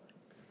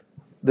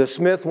 the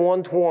Smith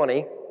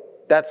 120,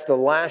 that's the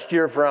last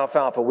year for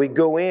alfalfa. We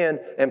go in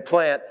and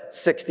plant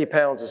 60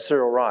 pounds of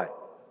cereal rye,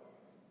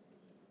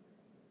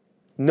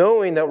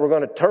 knowing that we're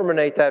going to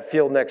terminate that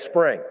field next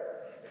spring,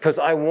 because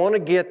I want to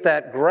get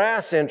that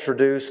grass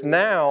introduced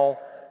now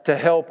to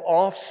help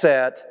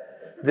offset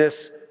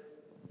this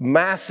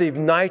massive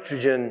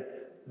nitrogen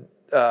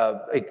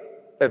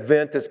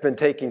event that's been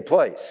taking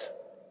place.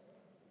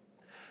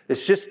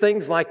 It's just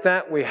things like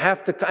that we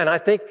have to, and I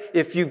think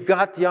if you've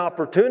got the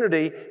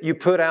opportunity, you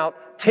put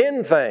out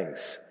 10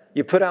 things.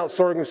 You put out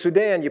sorghum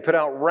Sudan, you put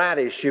out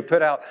radish, you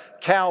put out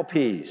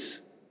cowpeas,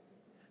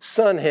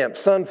 sun hemp,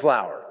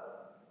 sunflower.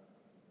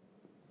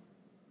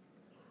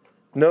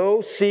 No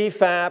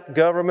CFAP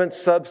government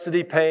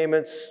subsidy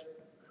payments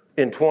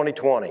in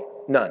 2020,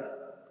 none.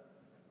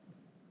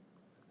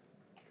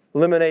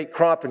 Eliminate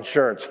crop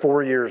insurance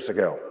 4 years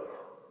ago.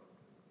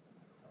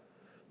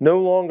 No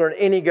longer in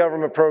any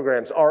government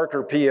programs, ARC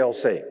or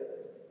PLC.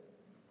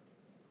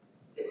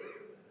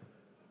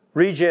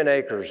 Regen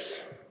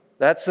acres.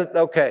 That's it.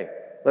 Okay.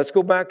 Let's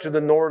go back to the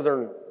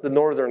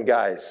northern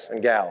guys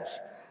and gals.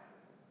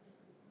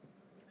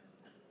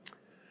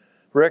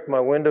 Rick, my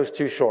window's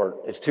too short.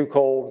 It's too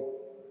cold.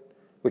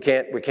 We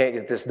can't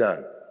get this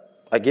done.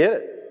 I get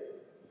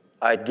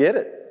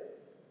it.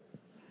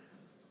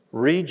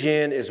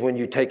 Regen is when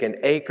you take an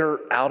acre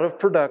out of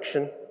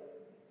production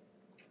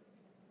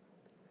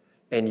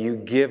and you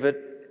give it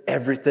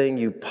everything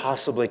you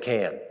possibly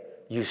can.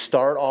 You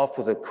start off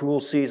with a cool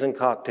season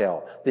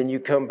cocktail. Then you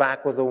come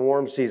back with a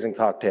warm season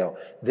cocktail.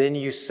 Then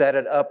you set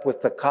it up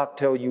with the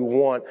cocktail you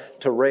want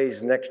to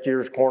raise next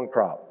year's corn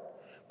crop.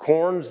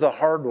 Corn's the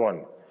hard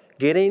one.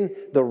 Getting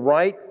the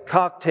right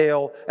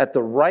cocktail at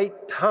the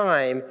right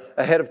time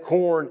ahead of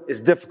corn is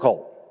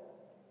difficult.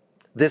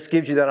 This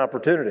gives you that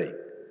opportunity.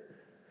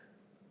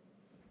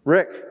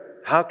 Rick,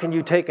 how can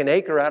you take an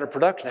acre out of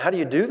production? How do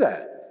you do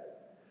that?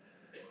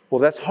 Well,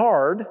 that's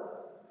hard,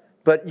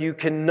 but you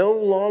can no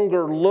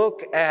longer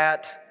look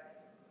at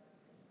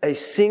a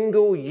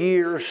single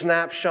year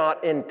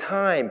snapshot in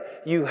time.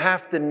 You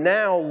have to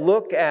now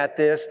look at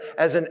this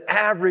as an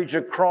average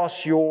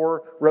across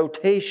your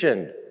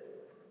rotation.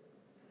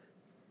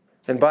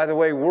 And by the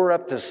way, we're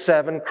up to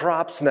 7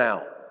 crops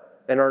now,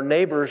 and our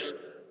neighbors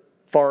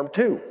farm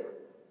 2,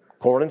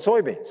 corn and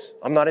soybeans.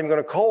 I'm not even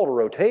going to call it a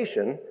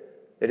rotation.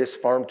 It is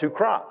farm 2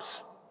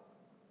 crops.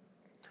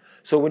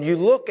 So when you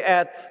look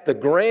at the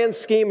grand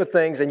scheme of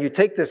things and you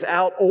take this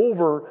out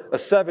over a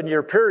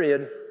 7-year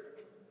period,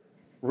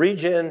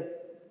 regen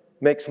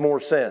makes more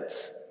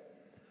sense.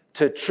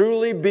 To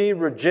truly be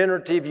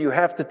regenerative, you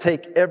have to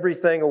take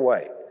everything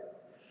away.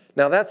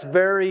 Now that's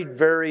very,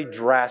 very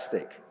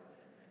drastic.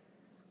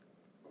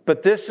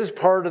 But this is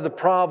part of the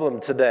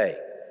problem today.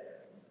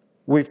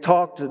 We've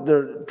talked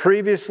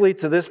previously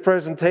to this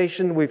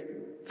presentation,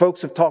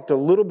 folks have talked a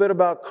little bit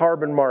about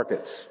carbon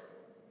markets.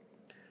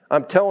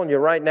 I'm telling you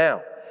right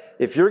now,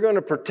 if you're going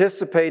to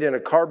participate in a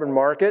carbon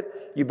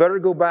market, you better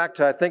go back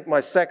to, I think, my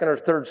second or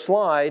third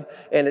slide,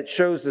 and it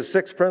shows the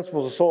 6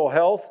 principles of soil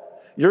health.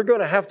 You're going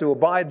to have to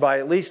abide by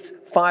at least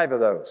 5 of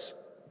those.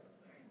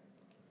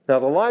 Now,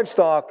 the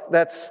livestock,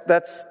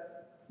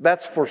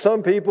 that's for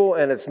some people,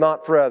 and it's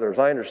not for others.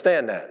 I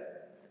understand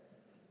that.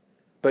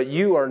 But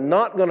you are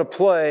not going to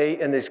play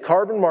in these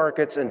carbon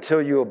markets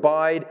until you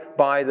abide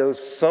by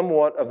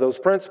somewhat of those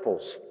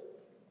principles.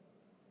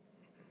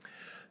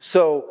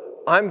 So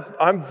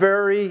I'm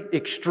very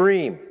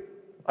extreme.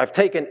 I've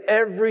taken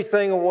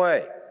everything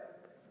away.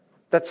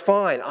 That's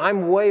fine.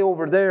 I'm way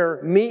over there.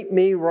 Meet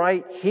me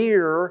right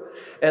here,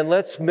 and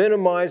let's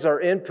minimize our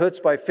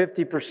inputs by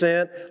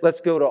 50%. Let's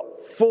go to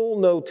full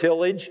no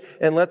tillage,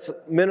 and let's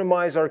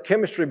minimize our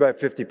chemistry by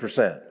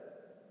 50%.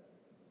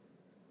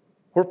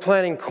 We're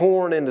planting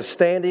corn into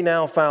standing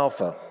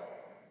alfalfa.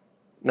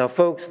 Now,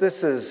 folks,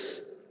 this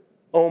is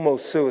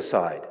almost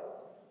suicide.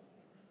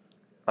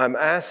 I'm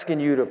asking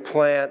you to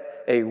plant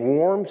a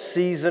warm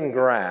season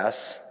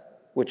grass,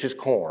 which is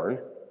corn,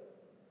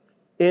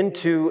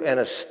 into an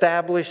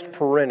established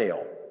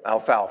perennial,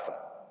 alfalfa.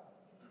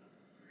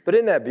 But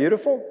isn't that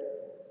beautiful?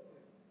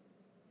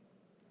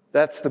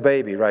 That's the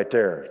baby right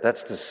there.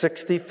 That's the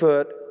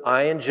 60-foot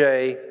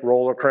I&J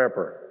roller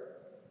crimper.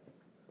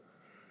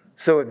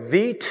 So at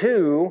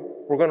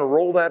V2, we're going to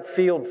roll that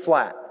field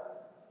flat.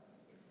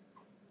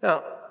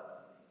 Now,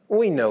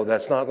 we know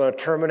that's not going to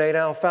terminate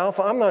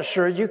alfalfa. I'm not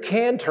sure you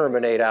can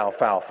terminate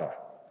alfalfa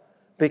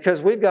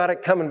because we've got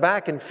it coming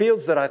back in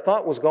fields that I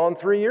thought was gone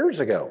 3 years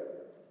ago.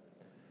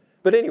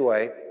 But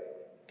anyway,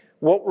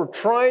 what we're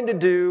trying to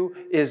do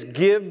is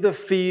give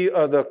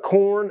the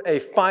corn a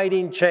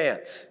fighting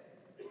chance.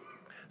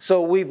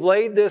 So we've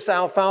laid this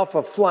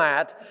alfalfa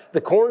flat. The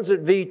corn's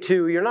at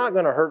V2. You're not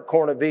going to hurt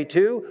corn at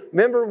V2.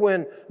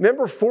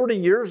 Remember 40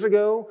 years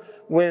ago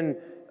when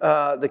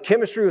the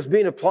chemistry was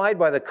being applied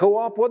by the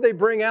co-op? What'd they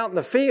bring out in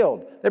the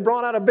field? They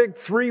brought out a big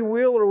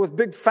 3-wheeler with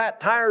big fat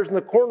tires, and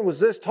the corn was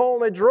this tall,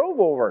 and they drove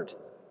over it.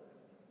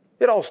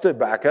 It all stood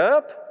back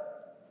up.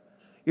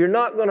 You're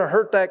not going to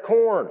hurt that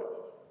corn.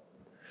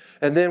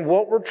 And then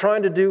what we're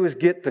trying to do is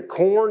get the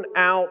corn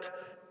out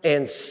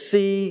and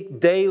see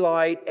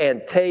daylight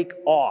and take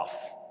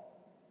off.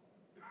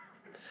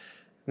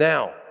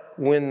 Now,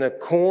 when the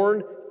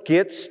corn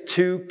gets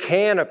to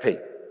canopy,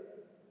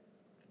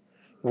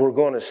 we're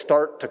going to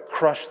start to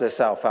crush this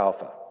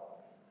alfalfa.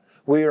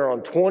 We are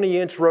on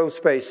 20-inch row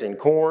spacing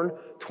corn,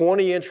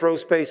 20-inch row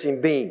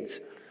spacing beans.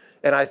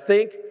 And I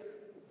think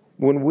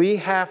when we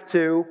have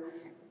to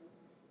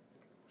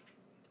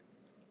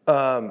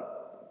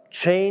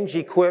change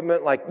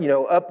equipment, like,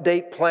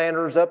 update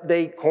planters,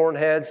 update corn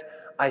heads,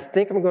 I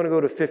think I'm going to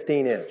go to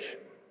 15-inch.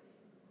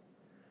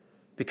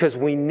 Because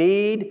we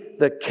need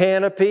the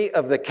canopy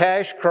of the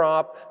cash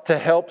crop to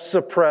help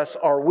suppress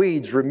our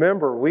weeds.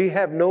 Remember, we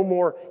have no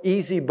more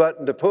easy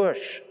button to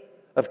push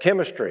of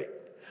chemistry.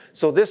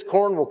 So this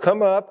corn will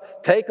come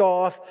up, take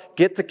off,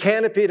 get the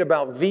canopy at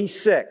about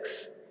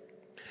V6.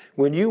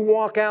 When you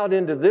walk out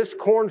into this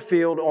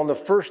cornfield on the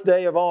first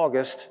day of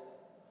August,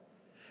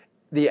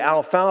 the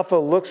alfalfa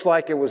looks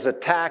like it was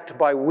attacked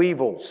by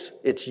weevils.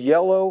 It's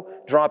yellow,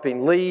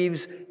 dropping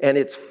leaves, and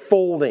it's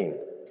folding.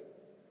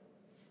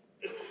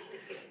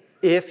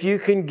 If you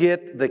can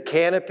get the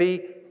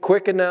canopy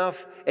quick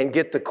enough and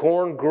get the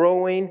corn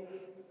growing,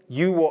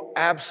 you will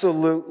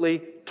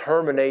absolutely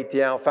terminate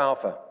the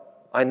alfalfa.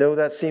 I know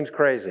that seems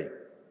crazy.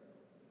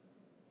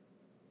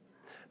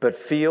 But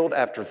field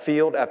after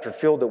field after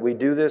field that we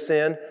do this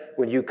in,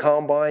 when you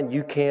combine,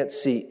 you can't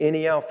see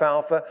any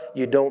alfalfa.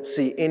 You don't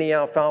see any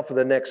alfalfa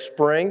the next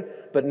spring.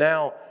 But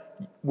now,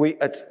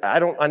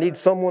 I need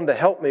someone to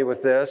help me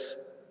with this.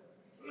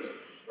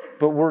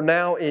 But we're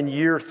now in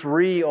year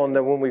 3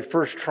 when we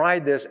first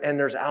tried this, and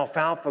there's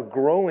alfalfa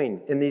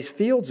growing in these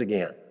fields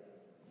again.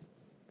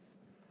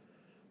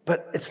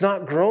 But it's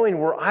not growing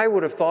where I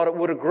would have thought it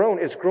would have grown.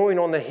 It's growing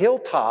on the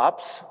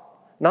hilltops,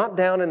 not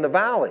down in the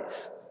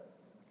valleys.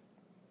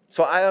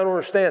 So I don't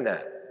understand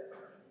that.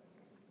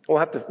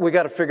 We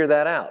got to figure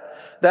that out.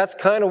 That's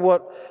kind of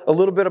a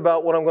little bit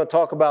about what I'm going to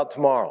talk about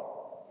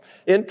tomorrow.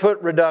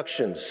 Input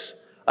reductions.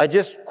 I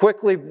just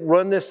quickly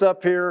run this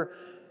up here.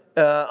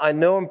 I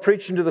know I'm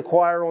preaching to the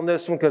choir on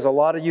this one because a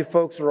lot of you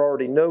folks are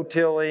already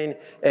no-tilling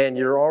and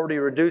you're already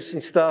reducing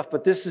stuff,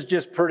 but this is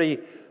just pretty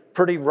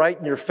right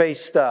in your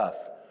face stuff.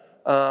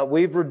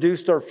 We've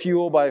reduced our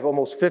fuel by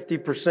almost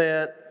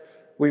 50%.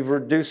 We've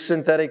reduced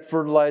synthetic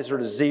fertilizer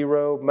to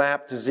 0,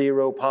 MAP to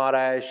 0,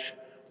 potash,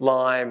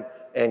 lime,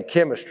 and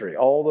chemistry.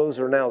 All those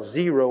are now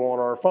 0 on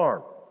our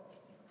farm.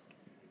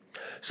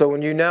 So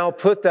when you now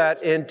put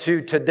that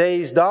into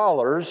today's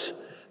dollars,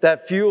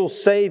 that fuel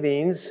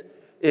savings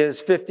is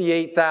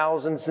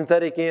 $58,000,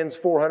 synthetic N's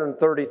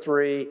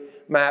 $433,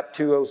 MAP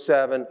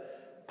 $207,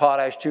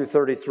 potash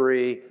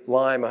 $233,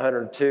 lime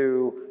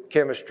 $102,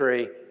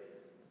 chemistry.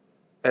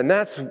 And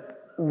that's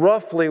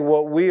roughly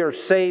what we are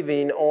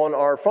saving on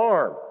our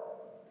farm.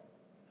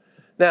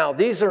 Now,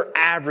 these are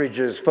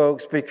averages,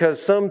 folks,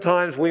 because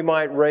sometimes we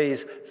might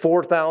raise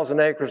 4,000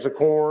 acres of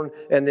corn,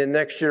 and then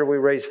next year we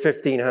raise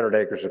 1,500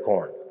 acres of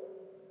corn.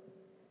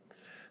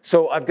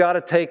 So I've got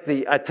to take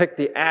the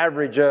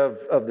average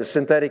of the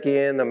synthetic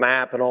N, the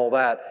MAP, and all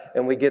that,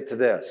 and we get to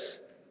this.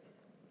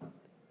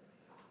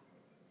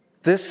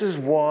 This is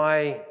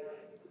why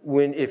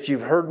if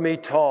you've heard me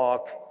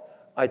talk,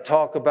 I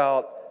talk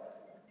about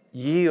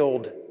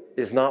yield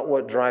is not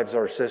what drives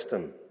our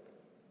system.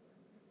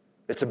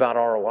 It's about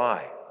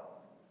ROI.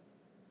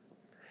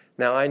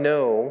 Now, I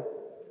know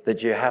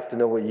that you have to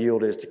know what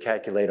yield is to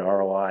calculate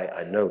ROI.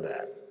 I know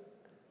that.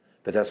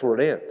 But that's where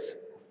it ends.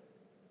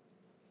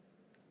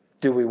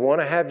 Do we want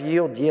to have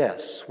yield?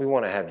 Yes, we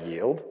want to have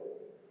yield.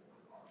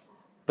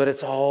 But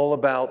it's all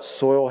about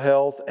soil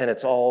health and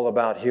it's all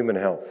about human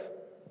health.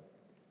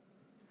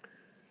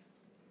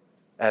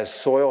 As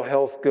soil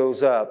health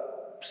goes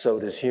up, so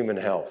does human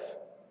health.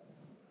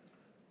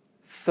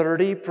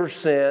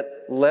 30%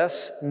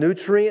 less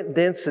nutrient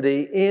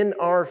density in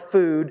our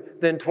food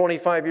than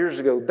 25 years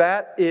ago.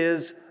 That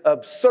is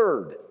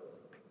absurd.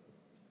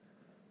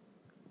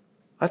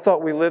 I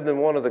thought we lived in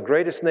one of the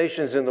greatest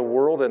nations in the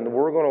world, and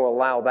we're going to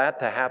allow that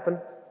to happen?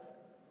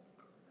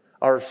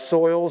 Our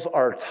soils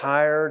are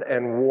tired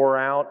and wore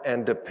out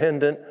and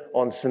dependent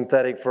on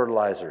synthetic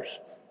fertilizers.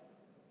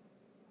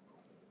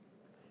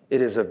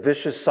 It is a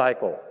vicious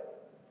cycle.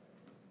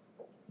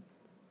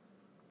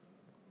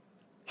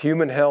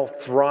 Human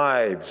health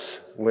thrives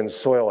when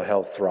soil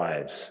health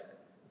thrives.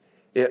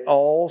 It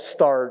all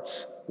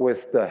starts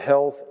with the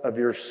health of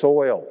your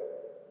soil.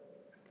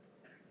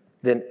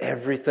 Then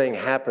everything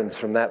happens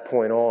from that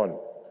point on.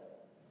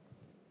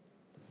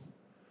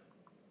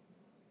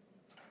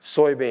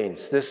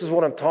 Soybeans. This is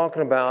what I'm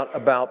talking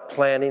about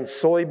planting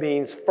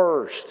soybeans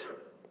first.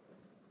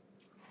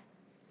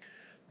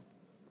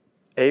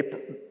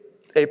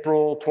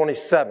 April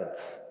 27th.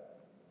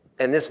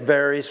 And this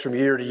varies from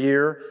year to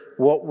year.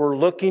 What we're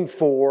looking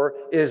for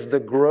is the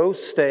growth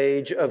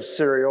stage of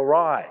cereal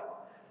rye.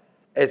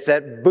 It's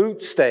at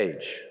boot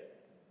stage.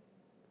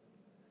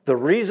 The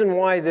reason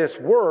why this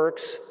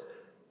works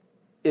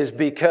is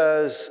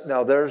because,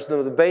 now there's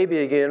the baby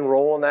again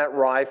rolling that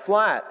rye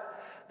flat.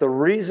 The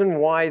reason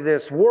why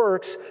this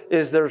works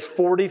is there's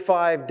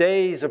 45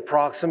 days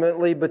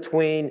approximately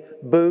between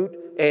boot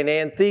and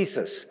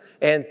anthesis.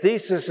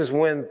 Anthesis is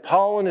when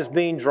pollen is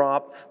being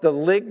dropped, the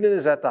lignin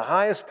is at the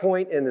highest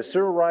point in the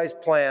cereal rye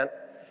plant,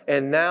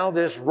 and now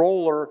this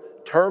roller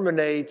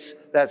terminates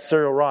that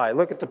cereal rye.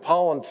 Look at the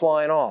pollen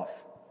flying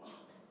off.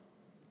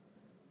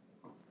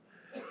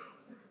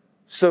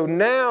 So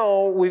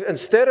now,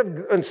 instead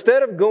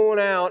of going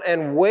out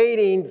and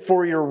waiting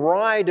for your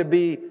rye to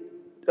be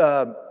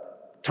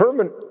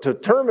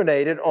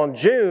terminated on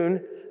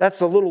June,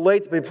 that's a little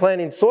late to be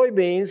planting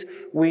soybeans.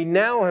 We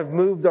now have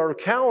moved our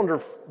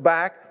calendar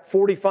back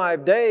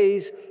 45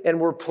 days, and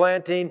we're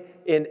planting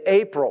in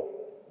April,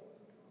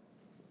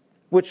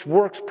 which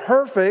works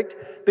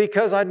perfect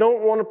because I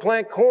don't want to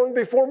plant corn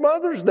before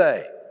Mother's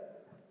Day.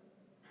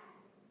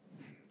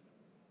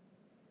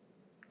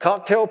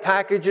 Cocktail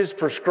packages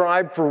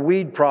prescribed for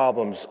weed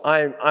problems.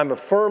 I'm a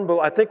firm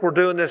believer. I think we're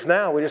doing this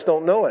now. We just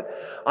don't know it.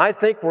 I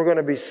think we're going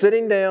to be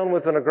sitting down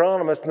with an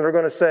agronomist and they're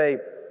going to say,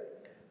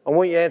 I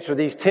want you to answer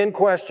these 10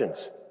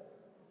 questions.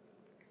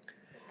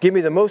 Give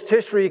me the most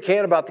history you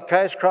can about the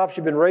cash crops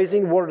you've been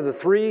raising. What are the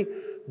 3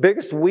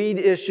 biggest weed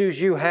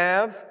issues you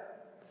have?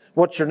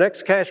 What's your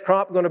next cash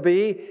crop going to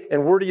be?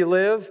 And where do you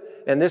live?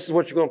 And this is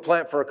what you're going to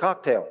plant for a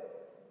cocktail.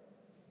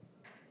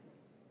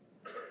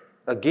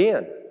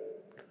 Again,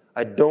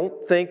 I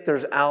don't think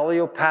there's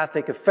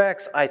allelopathic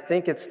effects. I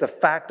think it's the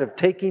fact of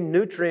taking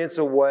nutrients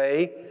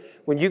away.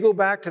 When you go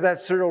back to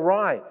that cereal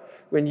rye,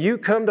 when you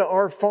come to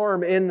our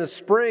farm in the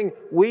spring,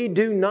 we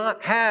do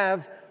not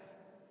have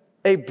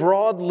a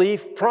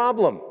broadleaf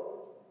problem.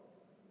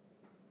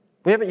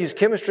 We haven't used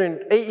chemistry in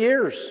 8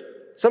 years.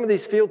 Some of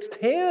these fields,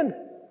 10.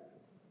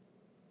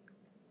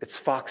 It's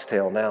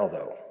foxtail now,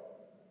 though.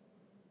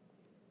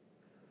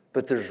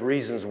 But there's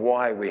reasons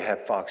why we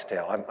have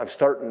foxtail. We're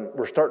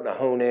starting to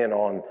hone in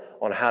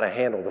on how to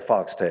handle the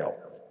foxtail.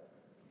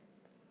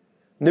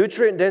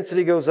 Nutrient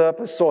density goes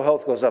up as soil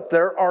health goes up.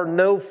 There are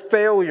no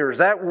failures.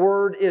 That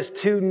word is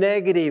too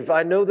negative.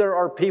 I know there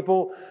are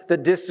people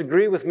that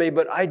disagree with me,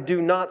 but I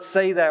do not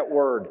say that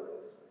word.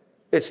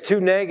 It's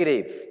too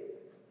negative.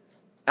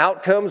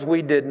 Outcomes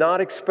we did not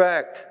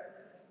expect.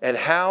 And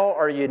how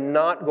are you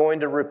not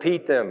going to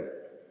repeat them?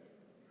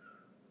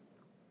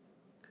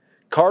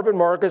 Carbon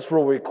markets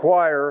will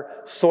require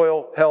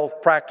soil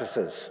health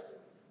practices.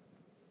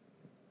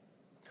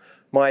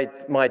 My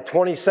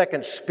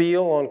 20-second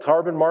spiel on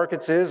carbon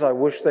markets is I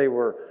wish they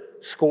were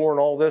scoring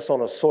all this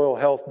on a soil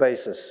health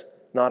basis,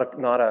 not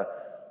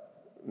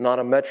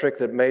a metric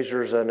that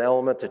measures an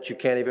element that you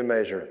can't even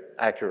measure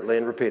accurately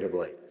and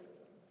repeatably.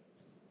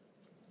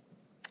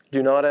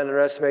 Do not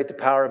underestimate the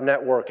power of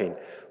networking.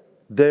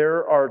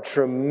 There are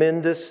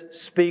tremendous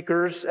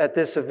speakers at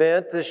this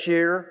event this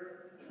year.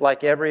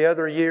 Like every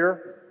other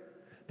year,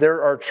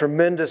 there are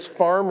tremendous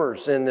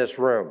farmers in this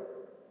room.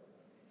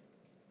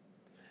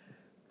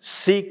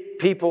 Seek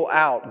people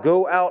out.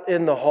 Go out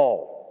in the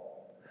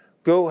hall.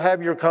 Go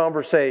have your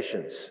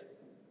conversations.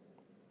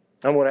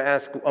 I'm going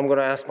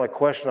to ask my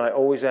question I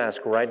always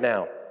ask right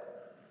now.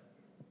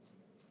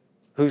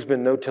 Who's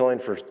been no-tilling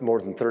for more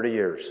than 30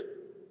 years?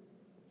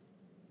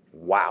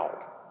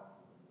 Wow.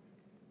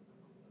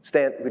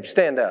 Would you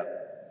stand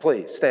up?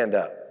 Please, stand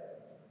up.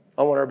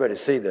 I want everybody to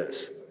see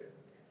this.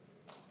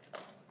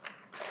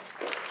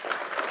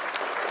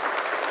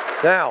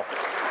 Now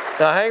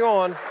hang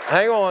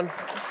on.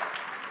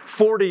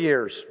 40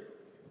 years.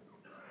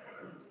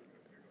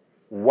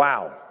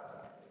 Wow.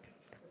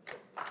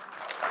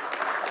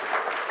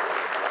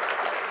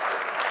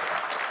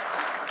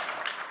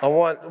 I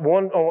want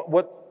one,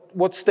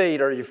 what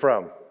state are you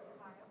from?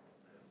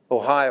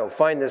 Ohio.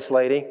 Find this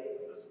lady.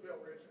 This is Bill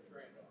Richards'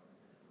 granddaughter.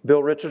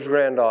 Bill Richards'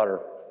 granddaughter.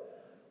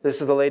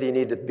 This is the lady you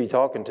need to be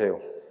talking to.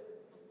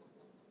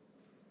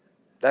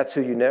 That's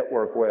who you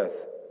network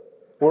with.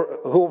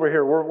 Who over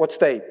here? What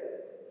state?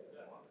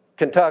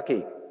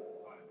 Kentucky.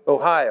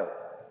 Ohio.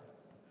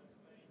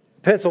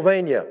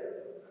 Pennsylvania.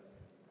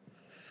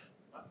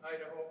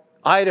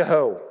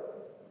 Idaho.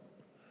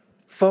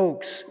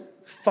 Folks,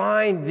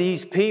 find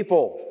these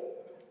people.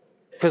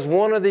 Because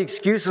one of the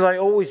excuses I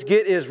always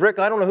get is, Rick,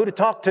 I don't know who to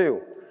talk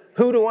to.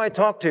 Who do I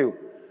talk to?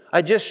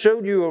 I just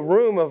showed you a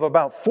room of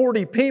about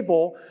 40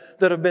 people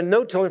that have been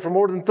no-tilling for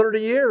more than 30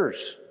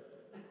 years.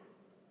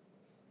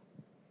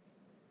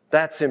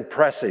 That's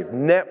impressive.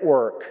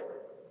 Network.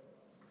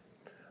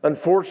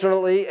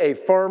 Unfortunately, a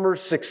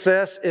farmer's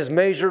success is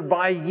measured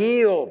by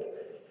yield.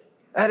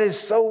 That is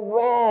so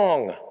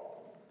wrong.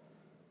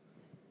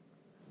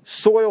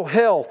 Soil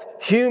health,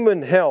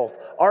 human health.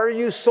 Are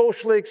you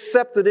socially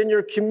accepted in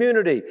your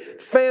community?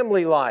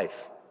 Family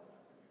life.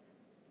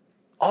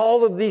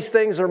 All of these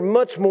things are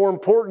much more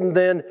important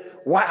than,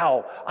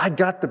 wow, I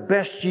got the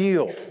best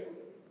yield.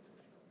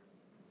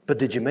 But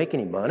did you make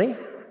any money?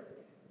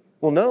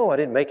 Well, no, I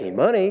didn't make any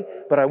money,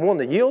 but I won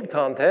the yield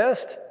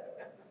contest.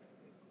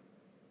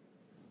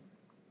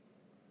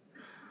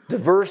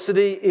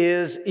 Diversity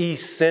is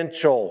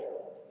essential.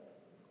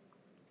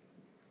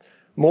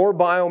 More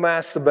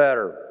biomass, the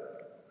better.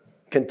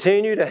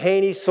 Continue to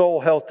Haney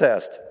soil health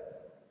test.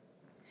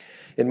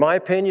 In my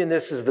opinion,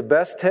 this is the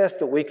best test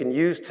that we can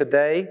use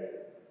today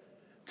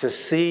to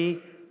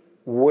see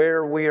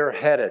where we are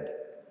headed.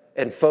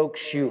 And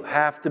folks, you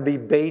have to be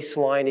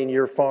baselining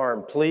your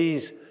farm.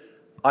 Please,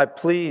 I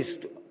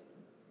plead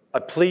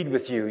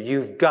with you.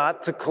 You've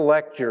got to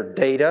collect your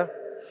data.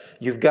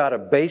 You've got to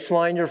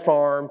baseline your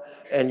farm,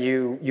 and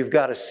you've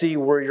got to see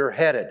where you're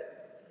headed.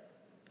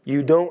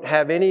 You don't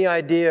have any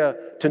idea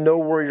to know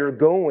where you're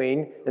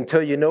going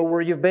until you know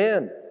where you've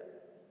been.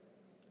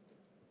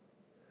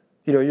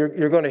 You know,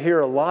 you're going to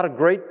hear a lot of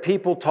great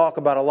people talk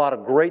about a lot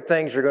of great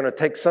things. You're going to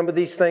take some of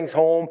these things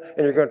home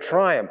and you're going to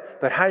try them.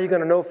 But how are you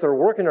going to know if they're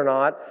working or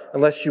not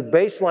unless you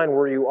baseline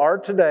where you are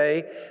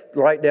today,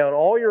 write down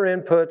all your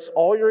inputs,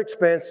 all your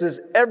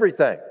expenses,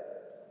 everything,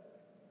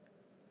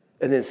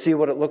 and then see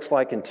what it looks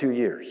like in 2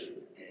 years.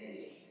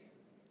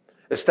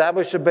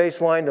 Establish a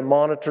baseline to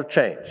monitor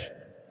change.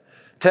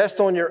 Test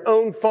on your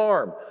own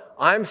farm.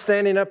 I'm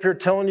standing up here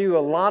telling you a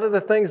lot of the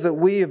things that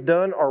we have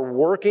done are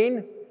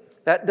working.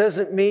 That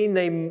doesn't mean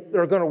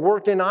they're going to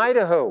work in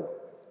Idaho.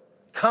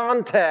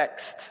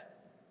 Context.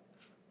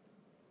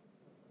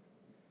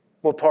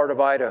 What part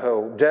of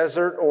Idaho?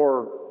 Desert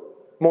or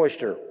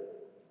moisture?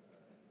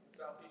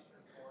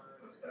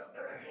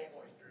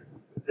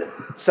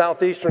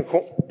 Southeastern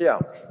corner, yeah.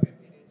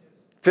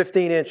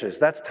 15 inches.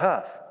 That's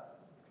tough.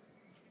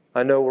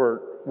 I know we're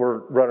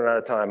running out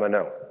of time, I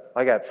know.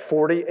 I got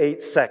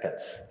 48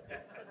 seconds.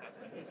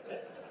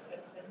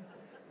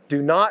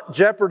 Do not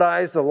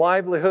jeopardize the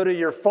livelihood of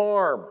your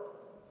farm.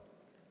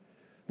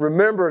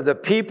 Remember, the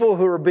people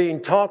who are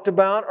being talked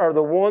about are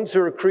the ones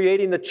who are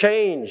creating the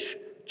change.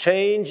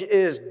 Change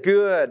is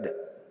good.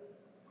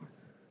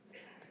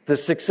 The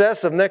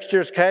success of next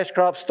year's cash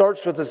crop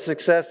starts with the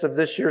success of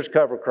this year's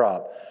cover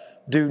crop.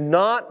 Do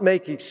not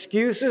make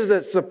excuses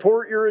that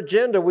support your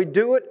agenda. We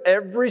do it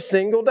every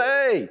single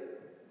day.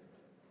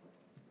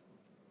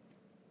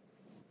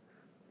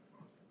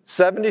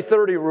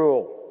 70-30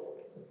 rule.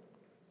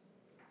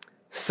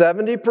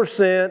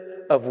 70%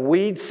 of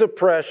weed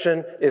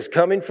suppression is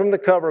coming from the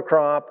cover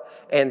crop,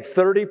 and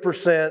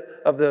 30%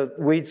 of the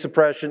weed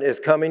suppression is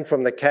coming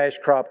from the cash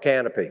crop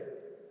canopy.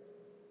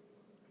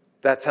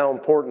 That's how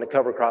important the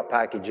cover crop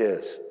package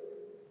is.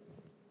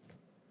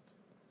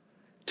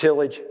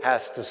 Tillage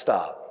has to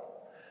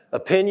stop.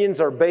 Opinions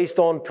are based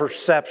on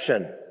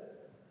perception.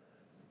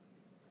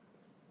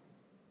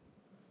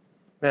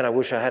 Man, I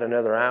wish I had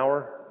another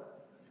hour.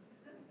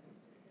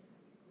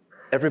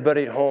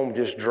 Everybody at home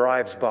just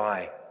drives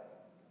by.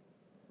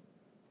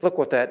 Look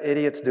what that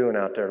idiot's doing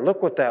out there.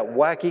 Look what that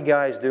wacky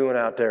guy's doing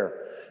out there.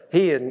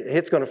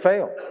 It's going to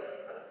fail.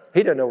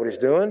 He doesn't know what he's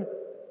doing.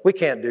 We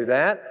can't do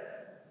that.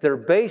 They're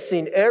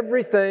basing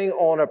everything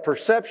on a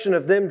perception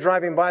of them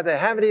driving by. They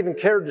haven't even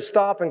cared to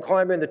stop and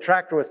climb in the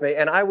tractor with me,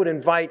 and I would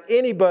invite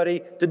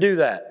anybody to do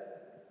that.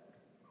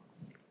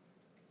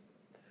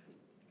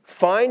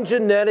 Find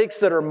genetics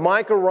that are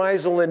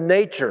mycorrhizal in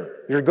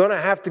nature. You're going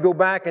to have to go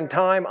back in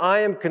time.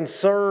 I am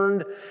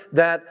concerned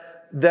that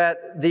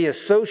the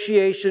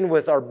association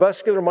with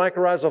arbuscular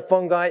mycorrhizal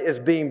fungi is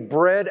being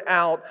bred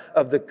out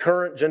of the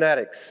current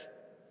genetics.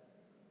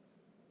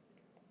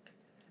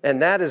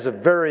 And that is a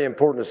very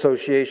important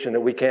association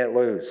that we can't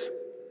lose.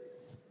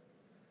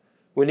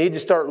 We need to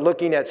start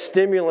looking at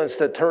stimulants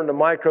that turn the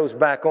microbes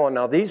back on.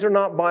 Now, these are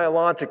not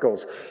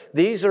biologicals.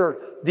 These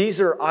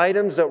are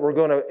items that we're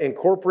going to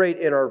incorporate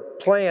in our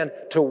plan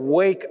to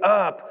wake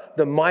up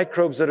the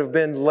microbes that have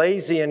been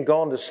lazy and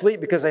gone to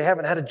sleep because they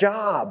haven't had a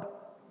job.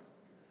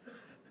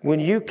 When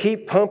you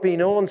keep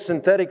pumping on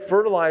synthetic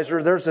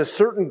fertilizer, there's a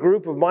certain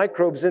group of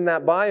microbes in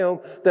that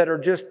biome that are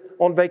just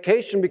on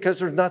vacation because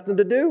there's nothing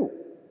to do.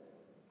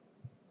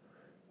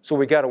 So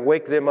we got to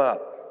wake them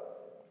up.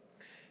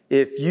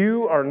 If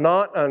you are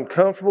not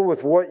uncomfortable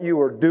with what you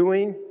are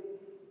doing,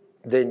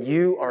 then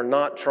you are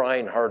not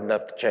trying hard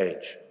enough to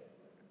change.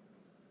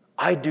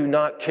 I do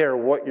not care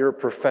what your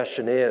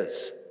profession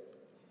is.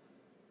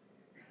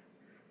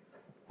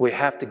 We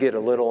have to get a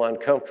little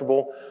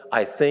uncomfortable.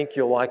 I think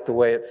you'll like the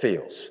way it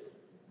feels.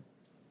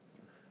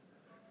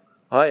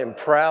 I am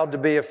proud to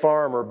be a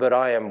farmer, but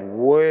I am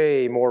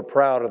way more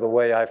proud of the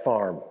way I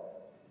farm.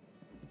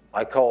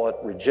 I call it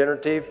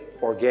regenerative,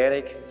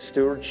 organic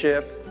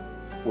stewardship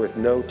with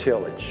no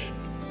tillage.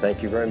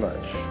 Thank you very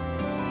much.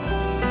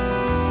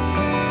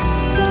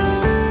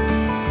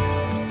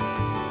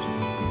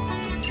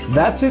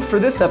 That's it for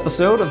this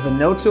episode of the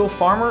No-Till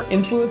Farmer,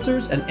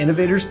 Influencers, and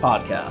Innovators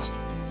podcast.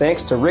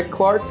 Thanks to Rick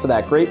Clark for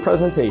that great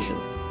presentation.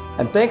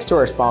 And thanks to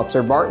our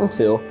sponsor, Martin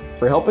Till,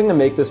 for helping to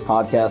make this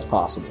podcast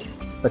possible.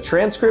 A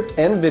transcript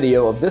and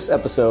video of this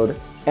episode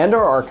and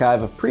our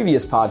archive of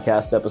previous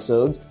podcast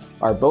episodes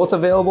are both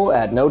available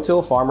at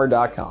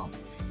notillfarmer.com.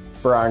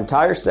 For our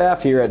entire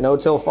staff here at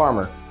No-Till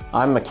Farmer,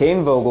 I'm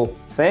McCain Vogel.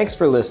 Thanks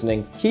for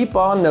listening, keep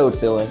on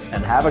no-tilling,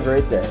 and have a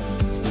great day.